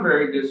 I'm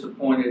very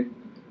disappointed.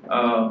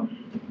 I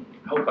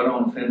hope I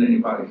don't offend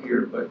anybody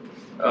here, but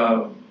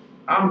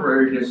I'm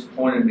very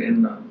disappointed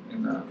in the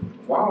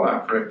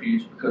wildlife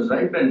refuge because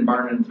they've been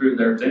burning through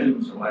their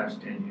dunes the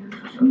last 10 years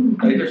or so.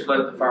 They just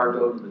let the fire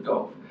go to the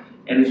Gulf.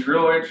 And it's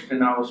real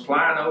interesting. I was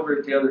flying over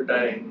it the other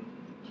day,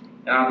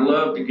 and I'd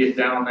love to get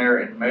down there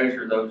and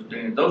measure those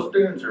dunes. Those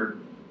dunes are,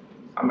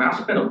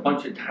 I spent a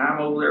bunch of time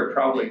over there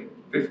probably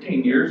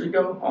 15 years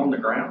ago on the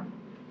ground.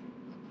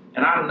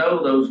 And I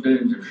know those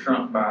dunes have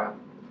shrunk by,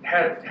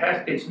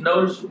 it's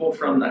noticeable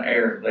from the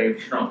air.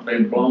 They've shrunk,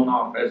 they've blown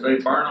off. As they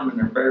burn them in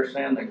their bare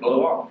sand, they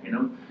glow off,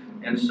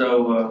 And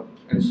so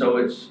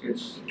it's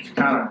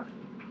kind of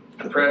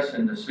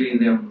depressing to see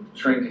them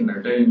shrinking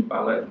their dunes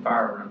by letting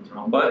fire run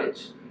through them. But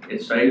it's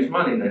It saves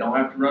money. They don't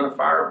have to run a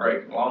fire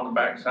break along the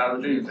backside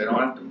of the dunes. They don't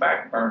have to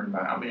back burn.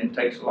 I mean, it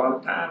takes a lot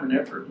of time and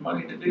effort and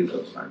money to do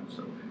those things.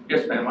 So,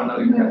 yes, ma'am, I know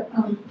you got.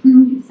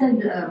 You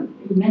said,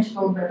 you mentioned a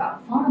little bit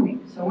about farming,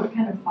 so what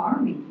kind of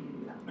farming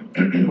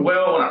do you do?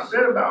 Well, when I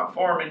said about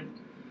farming,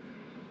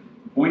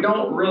 we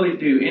don't really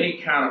do any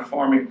kind of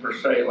farming per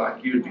se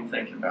like you'd be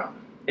thinking about.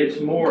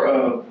 It's more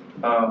of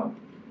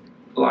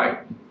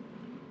like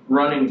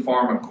running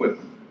farm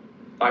equipment,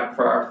 like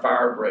for our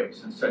fire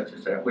breaks and such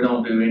as that. We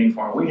don't do any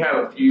farm. We have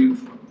a few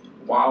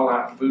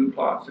wildlife food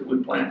plots that we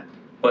plant,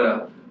 but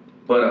a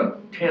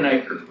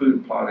 10-acre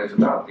food plot is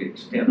about the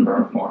extent of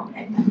our farm.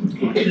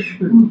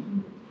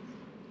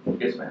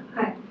 Yes, ma'am.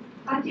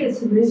 I did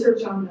some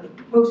research on the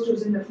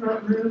posters in the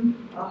front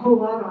room, a whole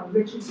lot on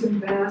Richardson,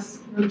 Bass,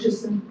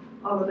 Murchison,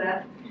 all of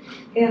that.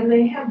 And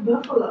they have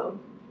buffalo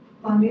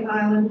on the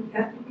island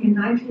in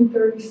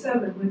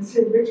 1937 when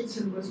Sid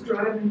Richardson was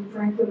driving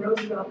Franklin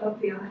Roosevelt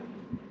up the island.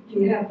 Do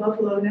you have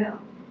buffalo now?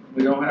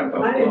 We don't have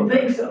buffalo. I didn't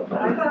think so,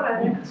 but I thought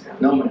I'd ask.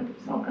 No, ma'am.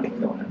 No, ma'am, we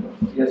don't have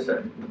buffalo. Yes,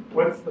 sir.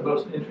 What's the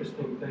most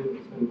interesting thing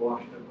that's been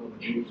washed up on the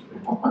beach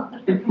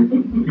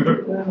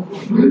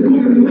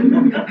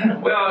there?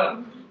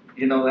 Well,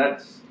 you know,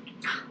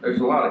 there's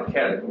a lot of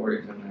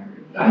categories in there.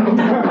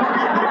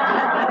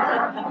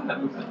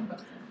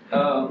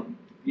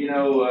 You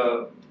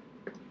know,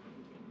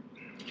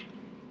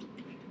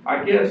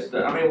 I guess,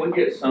 we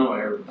get some of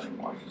everything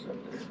washes up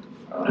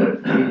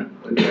there.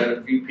 We've had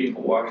a few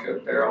people wash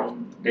up there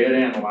on dead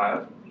and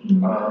alive.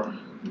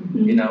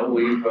 You know,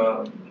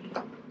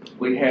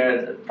 we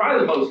had,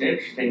 probably the most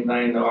interesting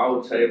thing though I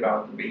would say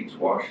about the beach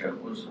wash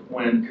up was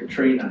when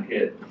Katrina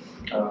hit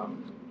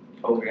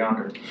over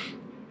yonder.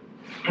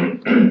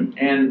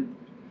 And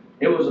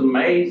it was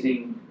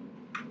amazing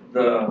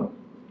because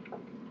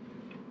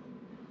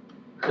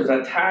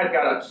that tide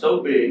got up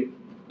so big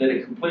that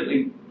it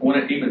completely, when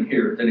it even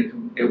here, that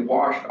it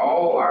washed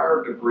all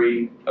our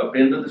debris up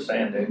into the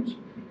sand dunes.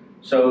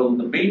 So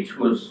the beach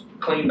was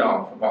cleaned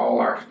off of all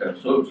our stuff.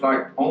 So it was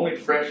like only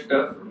fresh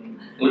stuff from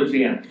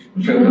Louisiana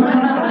showed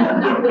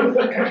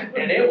up.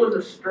 And it was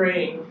a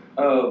string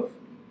of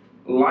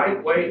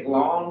lightweight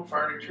lawn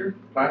furniture,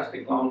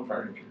 plastic lawn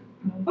furniture.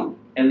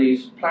 And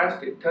these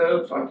plastic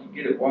tubs like you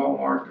get at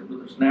Walmart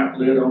with a snap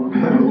lid on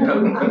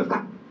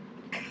them.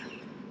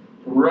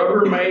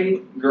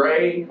 Rubber-made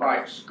gray,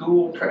 like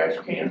school trash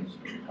cans,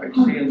 like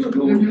you see in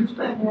schools and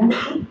stuff.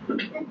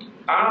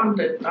 I'm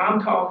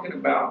talking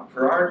about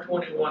for our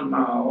 21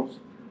 miles,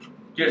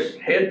 just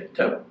head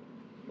to toe,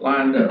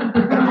 lined up. It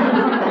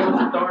was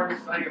the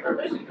darndest thing I've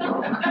ever seen.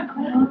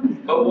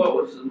 But what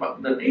was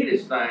the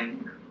neatest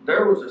thing,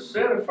 there was a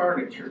set of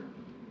furniture,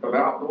 of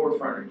outdoor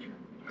furniture,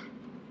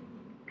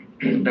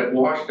 that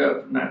washed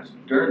up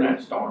during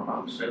that storm.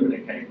 I'm assuming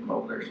it came from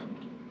over there somewhere.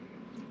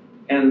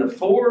 And the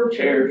 4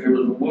 chairs, there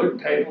was a wood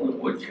table and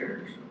wood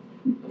chairs.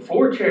 The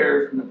 4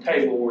 chairs and the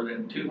table were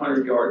within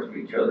 200 yards of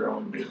each other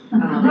on the beach. They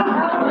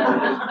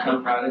just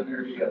come right in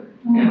there together.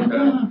 And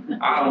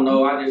I don't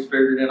know, I just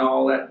figured in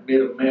all that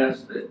bit of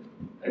mess that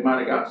they might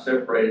have got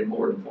separated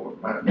more than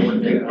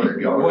 200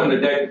 yards. One of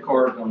the deck of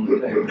cards on the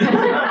table.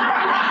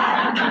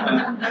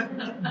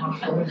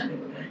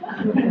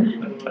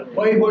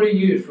 Wade, what do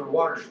you use for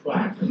water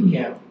supply for the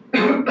cattle?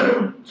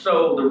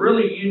 So the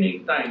really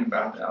unique thing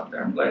about out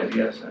there, I'm glad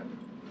you asked that.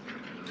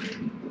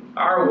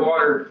 Our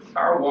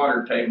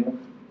water table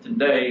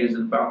today is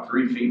about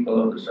 3 feet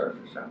below the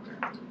surface out there.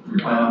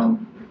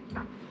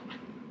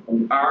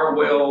 Our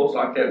wells,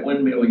 like that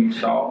windmill you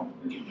saw,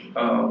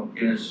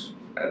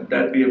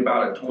 that'd be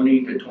about a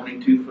 20 to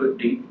 22 foot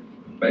deep.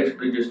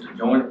 Basically just a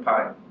joint of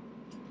pipe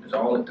is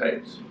all it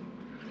takes.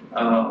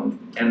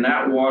 And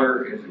that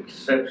water is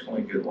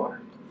exceptionally good water.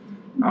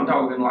 I'm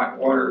talking like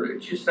water,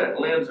 it's just that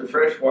lens of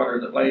fresh water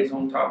that lays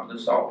on top of the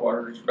salt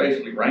water. It's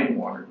basically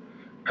rainwater.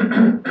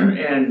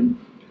 And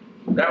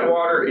that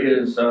water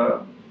is,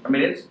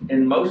 it's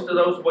in most of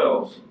those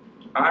wells.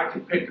 I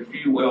could pick a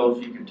few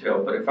wells you can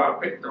tell, but if I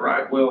picked the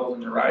right wells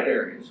in the right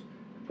areas,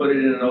 put it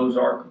in an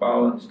Ozark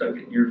bottle and stuck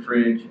it in your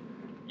fridge,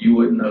 you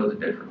wouldn't know the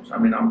difference.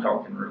 I'm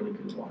talking really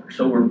good water.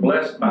 So we're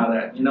blessed by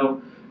that. You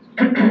know,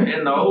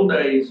 in the old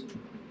days,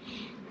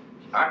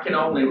 I can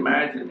only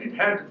imagine it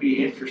had to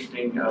be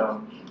interesting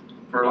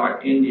for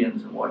like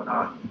Indians and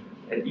whatnot.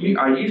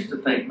 I used to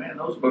think, man,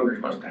 those boogers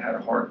must have had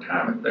a hard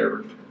time if they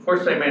were. Of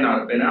course, they may not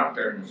have been out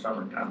there in the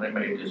summertime. They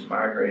may have just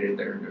migrated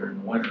there during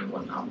the winter and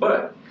whatnot.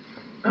 But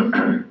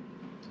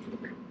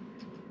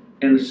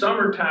in the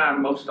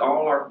summertime, most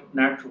all our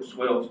natural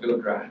swells go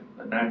dry.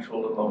 The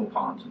natural little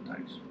ponds and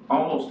things.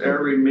 Almost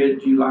every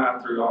mid-July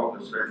through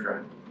August, they're dry.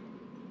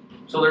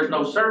 So there's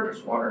no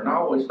surface water, and I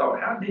always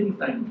thought, how did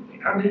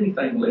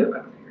anything live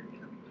out here? You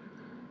know?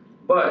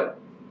 But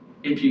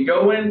if you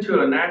go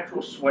into a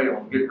natural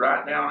swale, get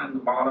right down in the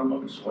bottom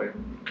of the swale,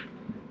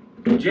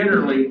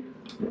 generally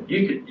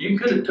you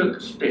could have took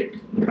a stick.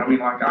 I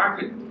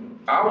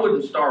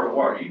wouldn't starve with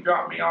water. You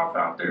drop me off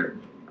out there,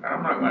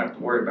 I'm not gonna have to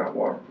worry about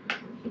water.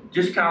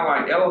 Just kind of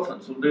like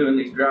elephants will do in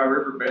these dry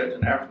riverbeds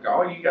in Africa.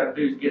 All you got to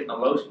do is get in a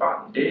low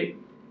spot and dig,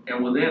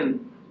 and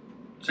within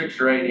 6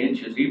 or 8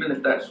 inches, even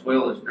if that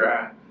swell is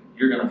dry,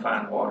 you're gonna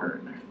find water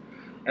in there.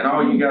 And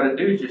all you gotta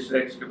do is just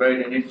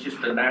excavate, and it's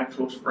just a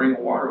natural spring of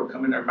water will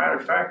come in there. Matter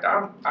of fact,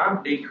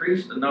 I've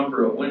decreased the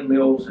number of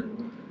windmills and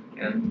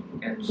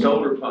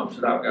solar pumps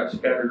that I've got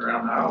scattered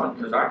around the island,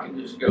 because I can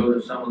just go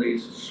to some of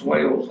these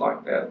swales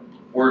like that,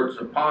 where it's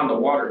a pond of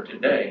water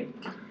today,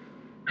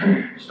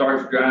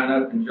 starts drying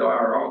up in July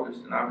or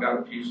August, and I've got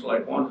a few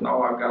select ones, and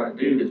all I've gotta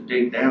do is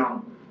dig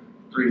down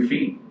 3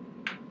 feet,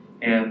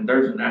 and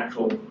there's a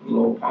natural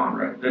little pond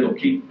right there that'll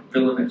keep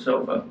filling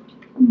itself up,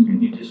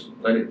 and you just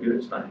let it do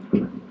its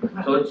thing.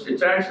 So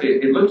it's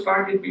actually, it looks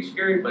like it'd be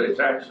scary, but it's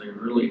actually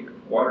really,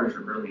 water's a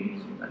really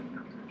easy thing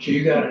out there. So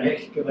you got an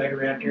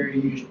excavator out there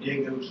you use to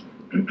dig those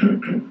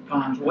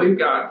ponds? We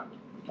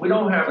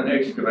don't have an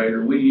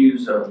excavator. We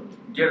use,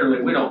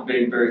 generally, we don't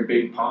dig very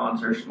big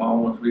ponds. They're small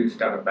ones. We just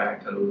got a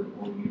backhoe that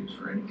we'll use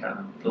for any kind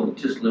of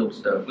little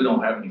stuff. We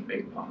don't have any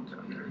big ponds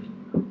out there.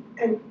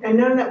 And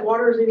none of that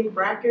water is any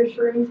brackish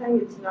or anything?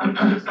 It's not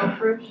just all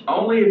fresh?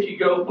 Only if you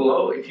go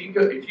below, if you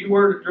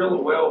were to drill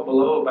a well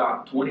below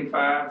about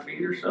 25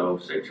 feet or so,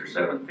 6 or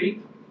 7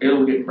 feet,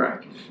 it'll get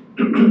brackish.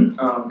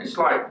 It's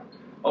like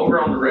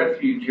over on the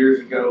refuge years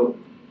ago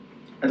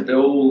at the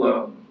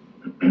old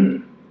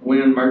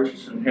Wynn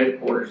Murchison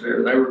headquarters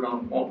there, they were going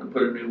to want to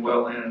put a new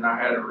well in, and I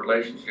had a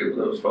relationship with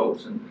those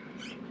folks,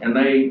 and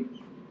they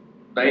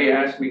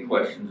asked me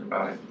questions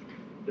about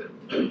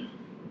it.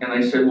 And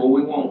they said, well,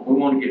 we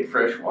want to get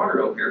fresh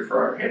water over here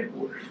for our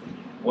headquarters.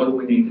 What do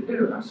we need to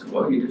do? And I said,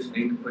 well, you just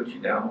need to put you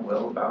down a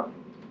well about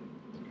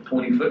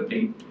 20 foot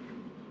deep.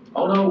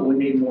 Oh no, we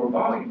need more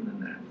volume than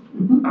that.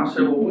 I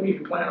said, well, what do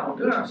you plan on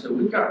doing? I said,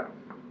 we've got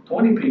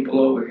 20 people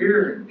over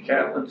here and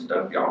cattle and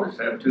stuff. Y'all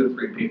just have 2 or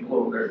 3 people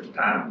over there at the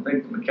time. I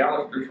think the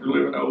McAllisters were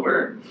living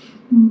over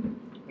there.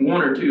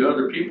 1 or 2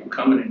 other people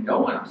coming and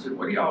going. I said,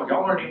 well, y'all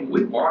aren't even,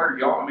 we watered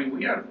y'all. I mean,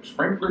 we have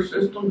sprinkler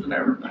systems and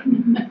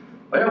everything.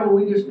 Well,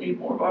 we just need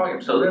more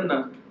volume. So then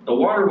the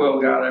water well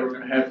guy they were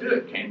going to have to do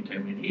it came to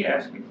me, and he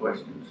asked me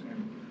questions.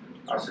 And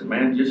I said,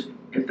 man, just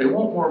if they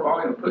want more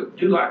volume,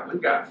 do like we've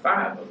got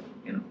 5 of them,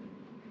 you know.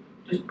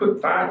 Just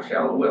put 5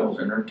 shallow wells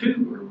in there,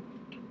 2.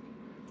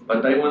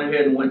 But they went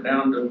ahead and went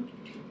down to,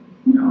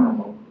 I don't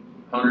know,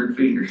 100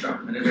 feet or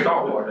something. And it's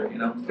salt water, you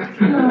know.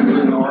 Put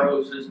an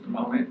RO system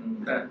on it,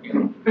 and that, you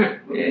know.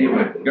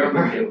 Anyway,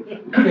 government deal.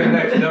 And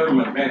that's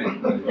government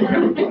management.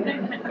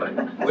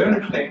 But we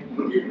understand.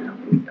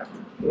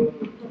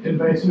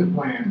 Invasive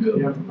plants, do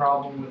you have a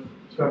problem with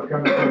stuff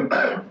coming in?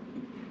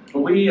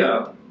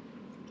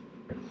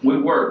 We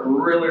work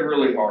really,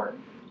 really hard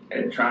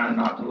at trying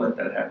not to let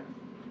that happen.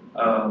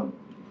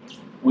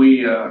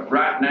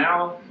 Right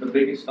now, the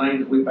biggest thing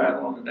that we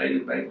battle on a daily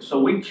basis, so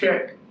we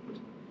check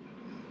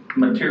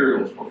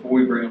materials before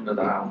we bring them to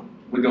the island.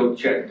 We go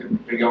check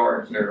the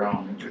yards they're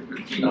on.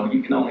 You know,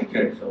 you can only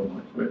check so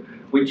much, but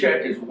we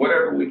check is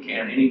whatever we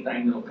can,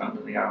 anything that'll come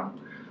to the island.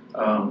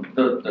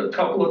 The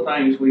couple of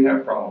things we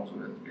have problems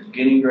with is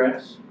guinea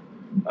grass,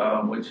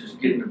 which is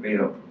getting to be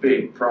a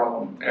big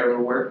problem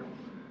everywhere,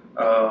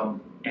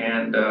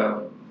 and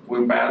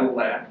we battle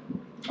that.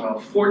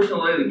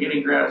 Fortunately, the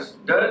guinea grass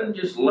doesn't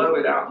just love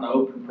it out in the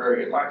open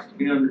prairie. It likes to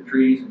be under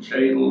trees and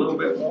shade a little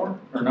bit more,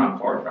 or not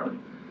far from it.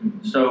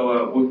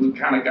 So we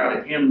kind of got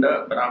it hemmed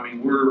up, but I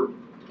mean we're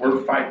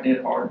fighting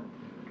it hard.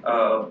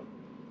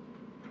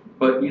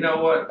 But you know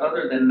what?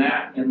 Other than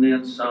that, and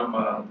then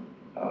some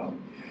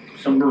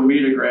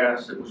Bermuda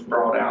grass that was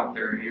brought out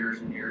there years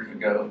and years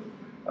ago.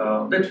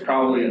 That's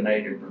probably a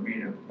native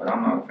Bermuda, but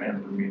I'm not a fan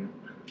of Bermuda.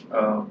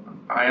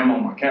 I am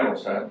on my cattle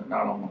side, but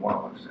not on the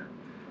wildlife side.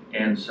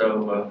 And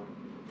so,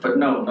 but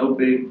no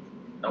big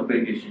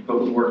issue.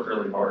 But we work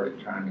really hard at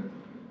trying to,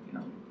 you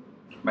know,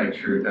 make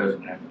sure it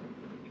doesn't happen.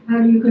 How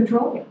do you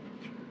control it?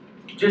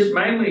 Just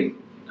mainly,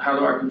 how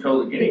do I control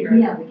the guinea grass?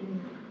 Yeah, the guinea.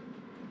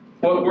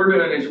 What we're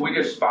doing is we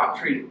just spot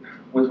treat it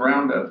with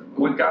Roundup.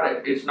 We've got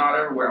it, it's not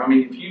everywhere. I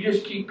mean, if you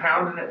just keep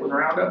pounding it with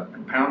Roundup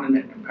and pounding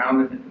it and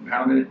pounding it and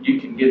pounding it, you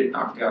can get it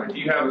knocked out. If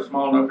you have a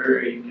small enough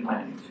area, you can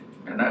manage it.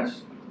 And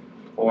that's,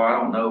 well, I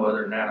don't know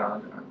other than that, I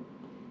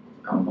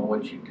don't know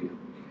what you do.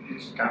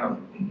 It's kind of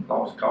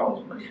lost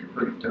cause unless you're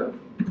pretty tough.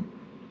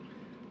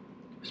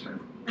 Yes, ma'am.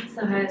 What's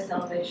the highest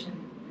elevation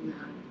in the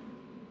island?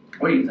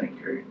 What do you think,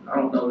 Terry? I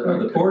don't know that. Well,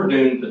 the port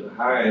dunes are the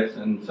highest,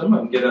 and some of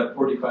them get up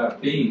 45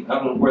 feet. I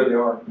don't know where they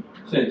are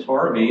since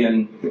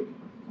Harvey,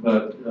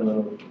 but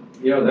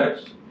yeah,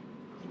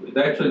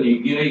 that's a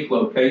unique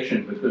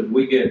location because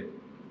we get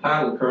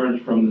tidal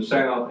currents from the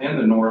south and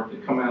the north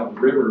that come out of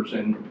the rivers,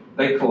 and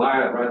they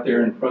collide right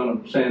there in front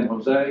of San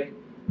Jose,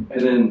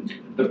 and then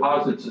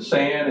deposits of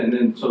sand, and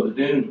then so the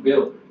dunes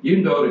build. You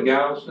can go to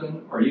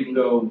Galveston or you can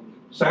go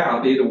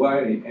south either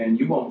way, and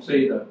you won't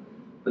see the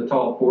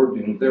tall port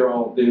dunes. They're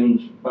all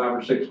dunes 5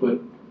 or 6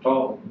 foot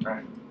tall.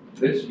 Right.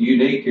 It's a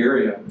unique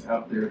area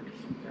out there.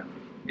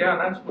 Yeah,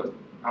 and that's what,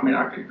 I mean,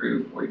 I could agree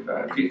with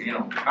 45. You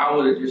know, I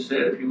would have just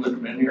said if he would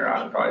have been here,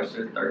 I'd have probably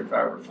said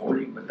 35 or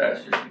 40, but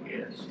that's just a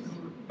guess.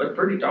 But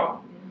pretty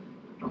tall.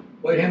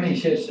 Wait, how many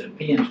sets of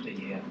pins do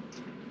you have?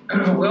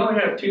 We only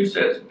have 2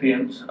 sets of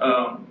pins.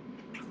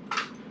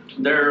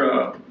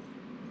 There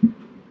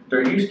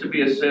used to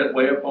be a set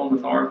way up on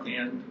the north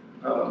end,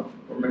 where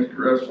Mr.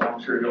 Russell,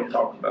 I'm sure he'll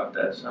talk about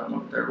that some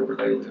up there where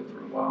they lived for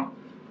a while.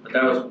 But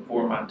that was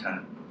before my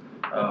time.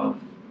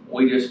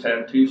 We just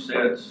have two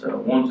sets,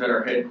 one's at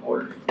our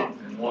headquarters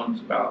and one's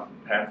about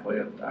halfway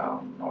up the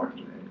island north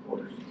of the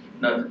headquarters,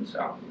 nothing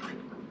south of the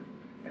headquarters.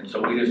 And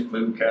so we just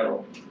move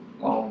cattle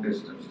long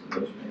distance to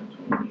those pens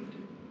when we need to.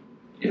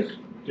 Yes.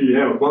 Do you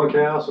have a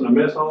bunkhouse and a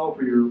mess hall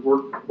for your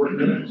work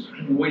minutes?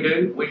 We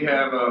do. We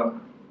have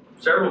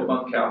several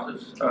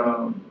bunkhouses,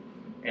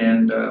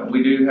 and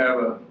we do have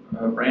a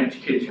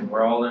ranch kitchen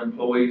where all the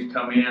employees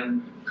come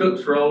in.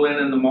 Cooks roll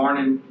in the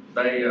morning.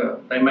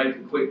 They make a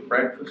quick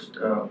breakfast.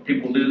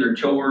 People do their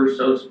chores,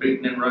 so to speak,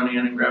 and then run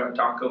in and grab a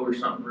taco or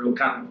something real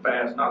kind of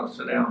fast, not a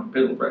sit down and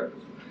piddle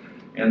breakfast.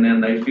 And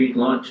then they feed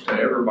lunch to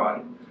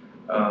everybody,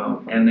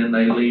 and then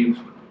they leave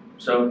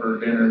supper,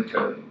 dinner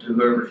to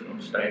whoever's going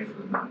to stay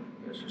for the night.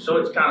 Yes, sir. So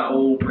it's kind of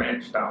old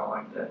ranch style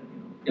like that.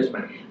 Yes,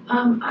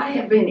 ma'am. I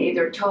have been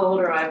either told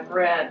or I've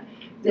read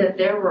that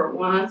there were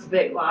once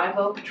big live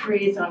oak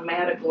trees on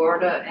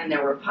Matagorda and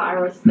there were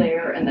pirates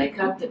there and they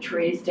cut the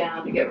trees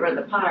down to get rid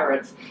of the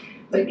pirates.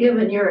 But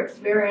given your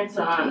experience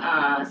on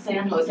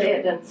San Jose,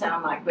 it doesn't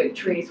sound like big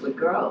trees would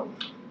grow.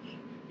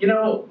 You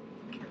know,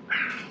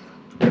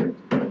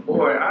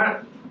 boy,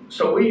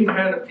 so we've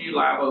had a few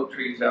live oak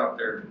trees out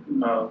there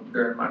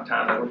during my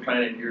time that were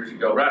planted years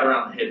ago, right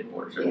around the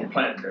headquarters. They were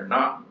planted there,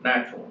 not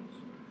natural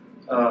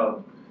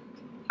ones.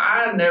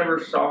 I never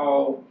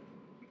saw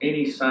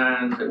any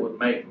signs that would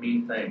make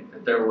me think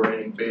that there were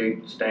any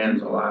big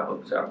stands of live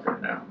oaks out there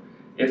now.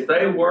 If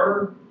they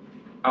were,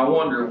 I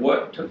wonder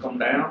what took them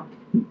down,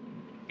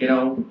 you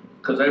know,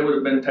 because they would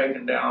have been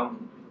taken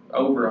down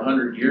over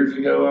 100 years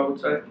ago, I would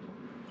say.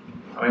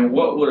 I mean,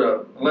 what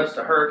would unless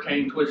a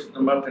hurricane twisted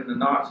them up into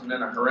knots and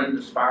then a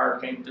horrendous fire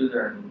came through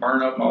there and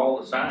burned up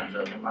all the signs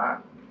of them, I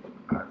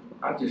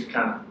just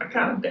kind of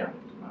doubt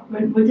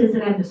it. What does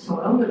it have the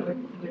soil that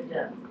would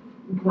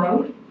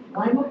grow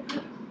live oak?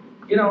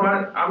 You know,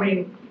 I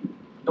mean,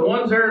 the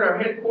ones there at our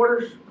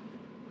headquarters,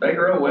 they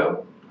grow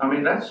well. I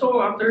mean, that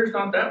soil out there is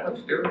not that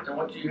much different than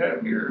what you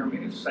have here. I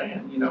mean, it's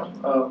sand, you know.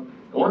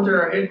 The ones at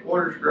our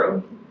headquarters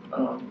grow.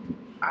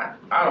 I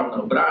don't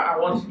know, but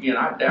once again,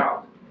 I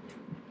doubt.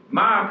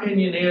 My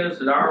opinion is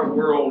that our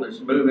world is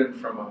moving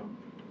from a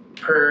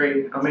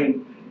prairie. I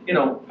mean, you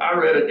know, I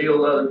read a deal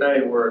the other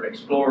day where an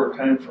explorer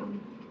came from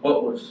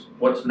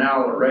what's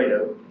now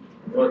Laredo.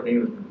 It wasn't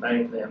even the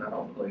name then, I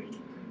don't believe.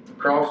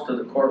 Across to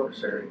the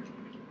Corpus area.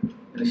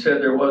 And he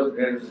said there was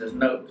his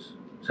notes,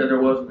 said there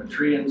wasn't a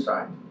tree in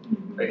sight.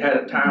 They had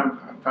a time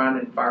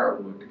finding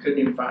firewood. They couldn't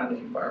even find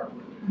any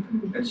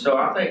firewood. And so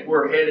I think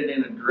we're headed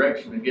in a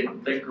direction of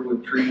getting thicker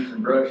with trees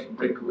and brush and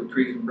thicker with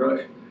trees and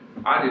brush.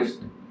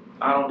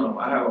 I don't know.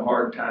 I have a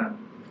hard time.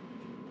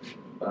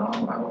 But I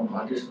don't know.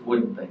 I just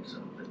wouldn't think so,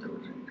 that there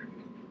was any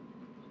trees.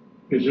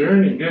 Is there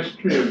any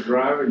history of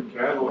driving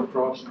cattle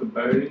across the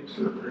bays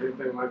or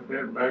anything like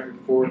that, back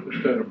and forth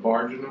instead of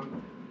barging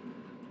them?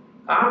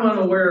 I'm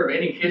unaware of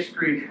any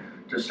history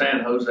to San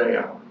Jose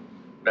Island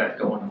that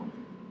going on.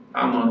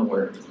 I'm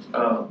unaware.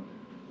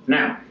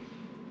 Now,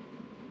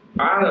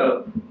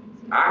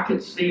 I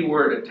could see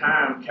where at the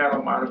time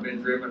cattle might have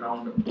been driven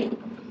onto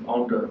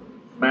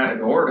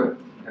Matagorda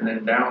and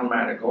then down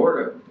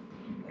Matagorda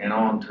and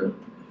on to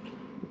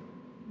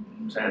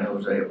San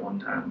Jose at one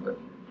time, but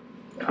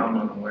I'm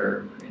unaware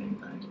of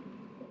anything.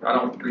 I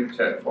don't reach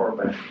that far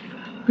back.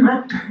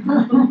 I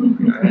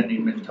hadn't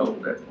even been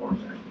told that far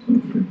back.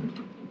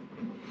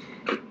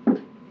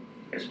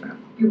 Yes,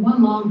 ma'am. Your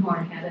one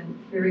longhorn had a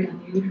very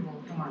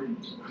unusual horn.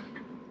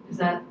 Is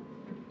that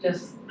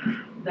just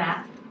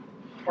that,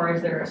 or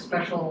is there a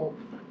special?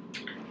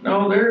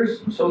 No,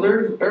 there's a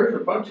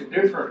bunch of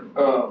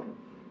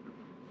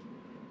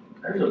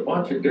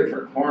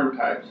different horn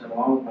types in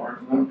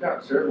longhorns, and I've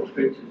got several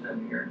pictures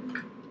in here.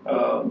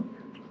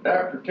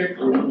 That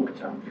particular one,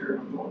 which I'm sure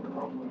I'm going the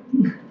wrong way.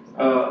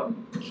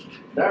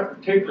 That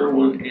particular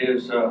one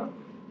is a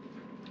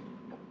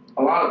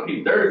lot of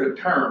people. There is a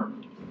term.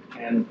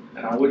 And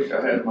I wish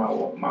I had my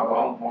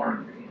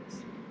longhorn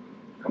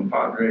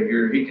compadre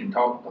here. He can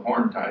talk the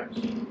horn types.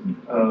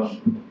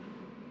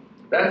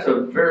 That's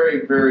a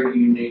very, very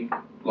unique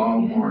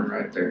longhorn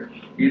right there.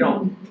 You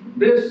don't.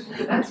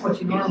 That's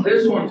what you normally.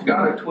 This one's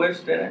got a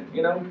twist in it.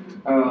 You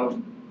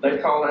know. They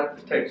call that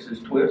the Texas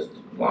twist.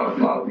 A lot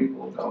of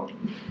people will call it.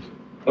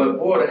 But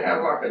boy, to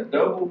have like a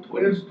double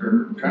twist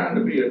or trying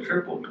to be a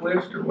triple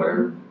twist or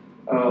whatever.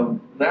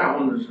 That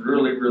one is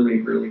really,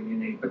 really, really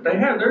unique. But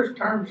there's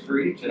terms for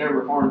each and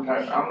every horn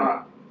type.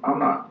 I'm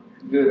not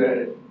good at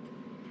it.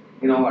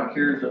 You know, like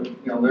there's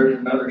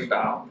another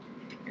style.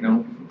 You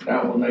know,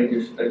 that one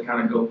they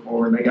kind of go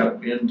forward and they got a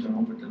bend to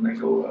them, but then they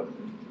go up.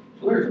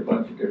 So there's a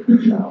bunch of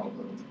different styles.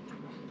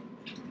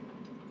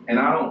 And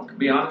to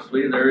be honest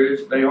with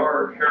you, they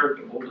are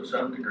heritable to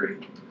some degree.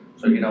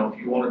 So, you know, if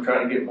you want to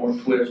try to get more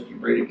twist, you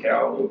breed a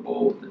cow to a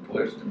bull with the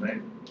twist and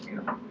then, you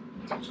know,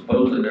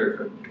 supposedly there's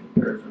a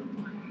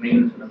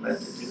means and a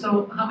method.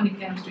 So how many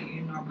calves do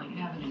you normally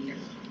have in a year?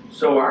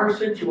 So our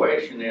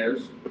situation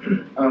is,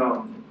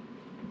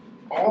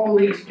 all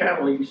these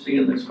cattle you see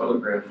in this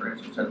photograph, for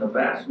instance, and the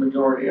vast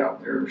majority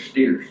out there are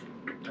steers.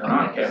 They're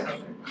not Okay,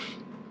 cows.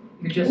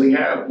 You just. We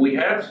have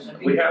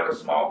a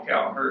small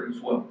cow herd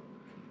as well.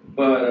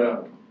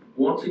 But,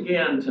 once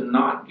again, to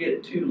not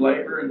get too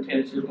labor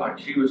intensive, like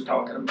she was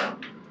talking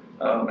about,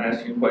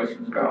 asking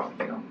questions about,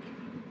 the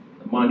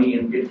money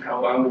and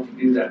why would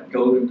you do that,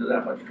 go into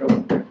that much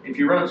trouble. If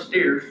you run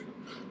steers,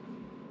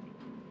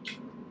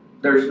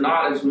 there's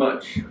not as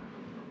much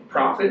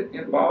profit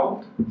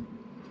involved,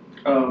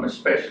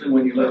 especially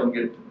when you let them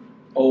get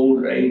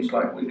old age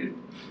like we do.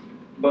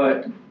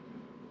 But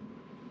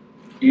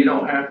you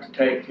don't have to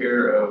take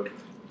care of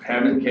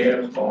having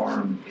calves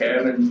barn,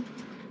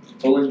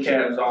 pulling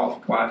calves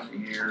off twice a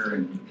year,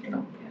 and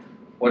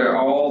whatever,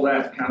 all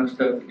that kind of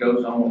stuff that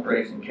goes on with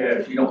raising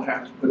calves. You don't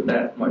have to put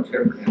that much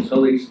effort in.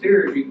 So these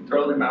steers, you can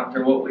throw them out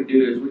there. What we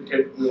do is we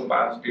typically will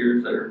buy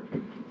steers that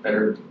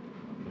are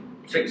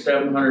 600,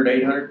 700,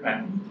 800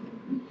 pounds,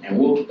 and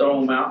we'll throw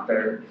them out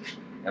there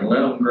and let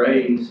them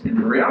graze. And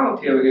the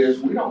reality of it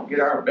is we don't get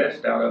our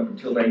best out of them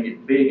until they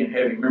get big and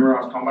heavy. Remember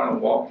I was talking about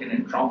them walking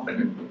and tromping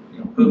and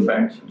hoof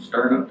action,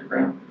 stirring up the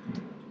ground.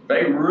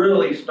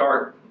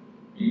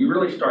 You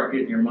really start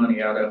getting your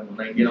money out of them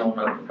when they get on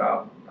up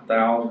about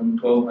 1,000,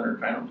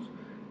 1,200 pounds.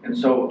 And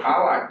so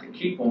I like to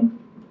keep them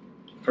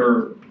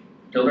till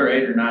they're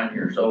 8 or 9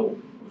 years old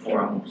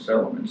before I'm going to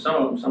sell them. And some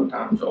of them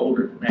sometimes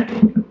older than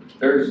that.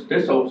 There's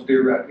this old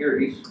steer right here.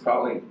 He's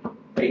probably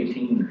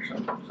 18 or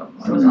something So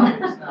like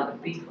it's that. almost not a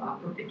beef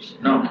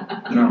operation.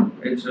 No,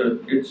 it's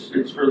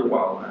for the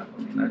wildlife.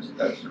 I mean,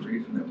 that's the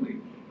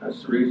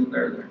reason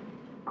they're there.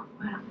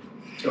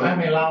 So how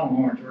many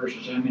Longhorns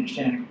versus how many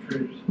Santa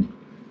Cruz?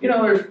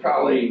 There's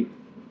probably,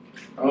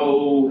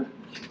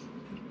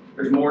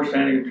 there's more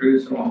Santa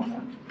Cruz than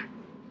Longhorns.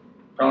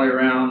 Probably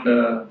around,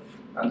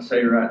 I'd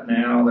say right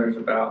now, there's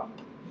about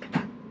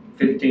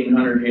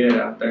 1,500 head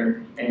out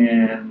there,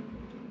 and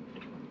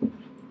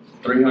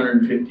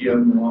 350 of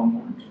them are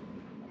Longhorns,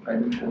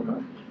 maybe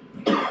 400.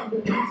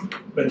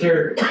 But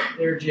they're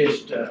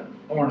just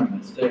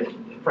ornaments.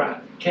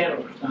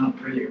 Cattle is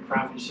not really a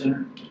profit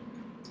center.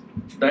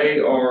 They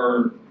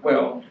are,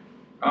 well,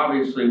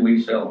 obviously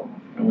we sell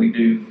them, and we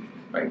do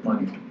make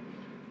money.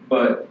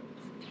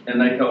 And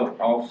they help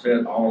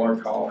offset all our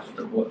costs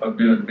of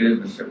doing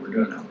business that we're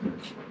doing out there.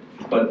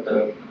 But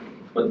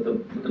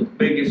the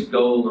biggest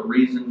goal, the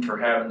reason for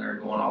having there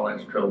going all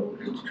that trouble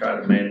is to try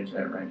to manage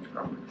that ranch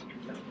property.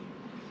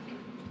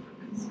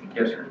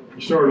 Yes, sir.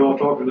 You started off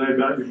talking today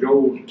about your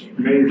goal of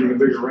managing a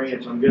bigger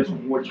ranch. I'm guessing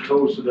from what you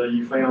told us today,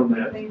 you found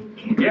that.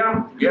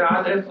 Yeah,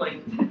 I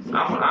definitely,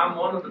 I'm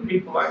one of the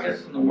people, I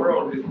guess, in the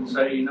world who can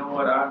say, you know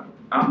what,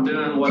 I'm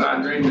doing what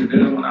I dreamed of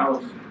doing when I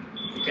was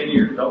 10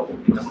 years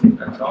old.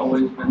 That's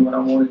always been what I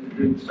wanted to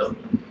do, so,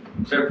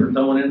 except for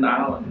throwing in the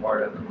island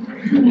part of it.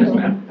 Yes,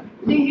 ma'am.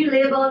 Do you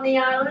live on the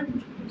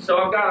island? So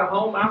I've got a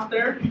home out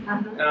there,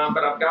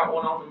 but I've got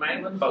one on the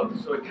mainland both,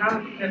 so it kind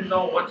of depends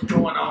on what's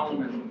going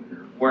on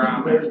and where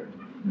I'm at.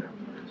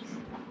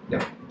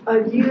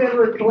 Do you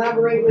ever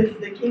collaborate with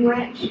the King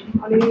Ranch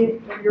on any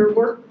of your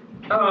work?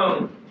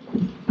 Not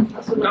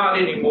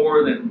any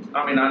more than,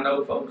 I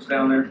know folks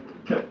down there.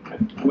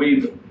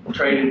 We've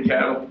traded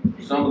cattle.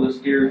 Some of the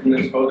steers in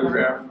this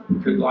photograph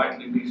could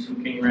likely be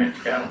some King Ranch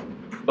cattle,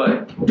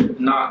 but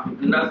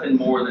nothing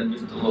more than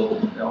just a little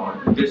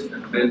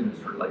distant business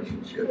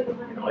relationship,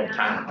 at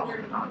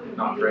times,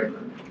 not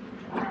regular.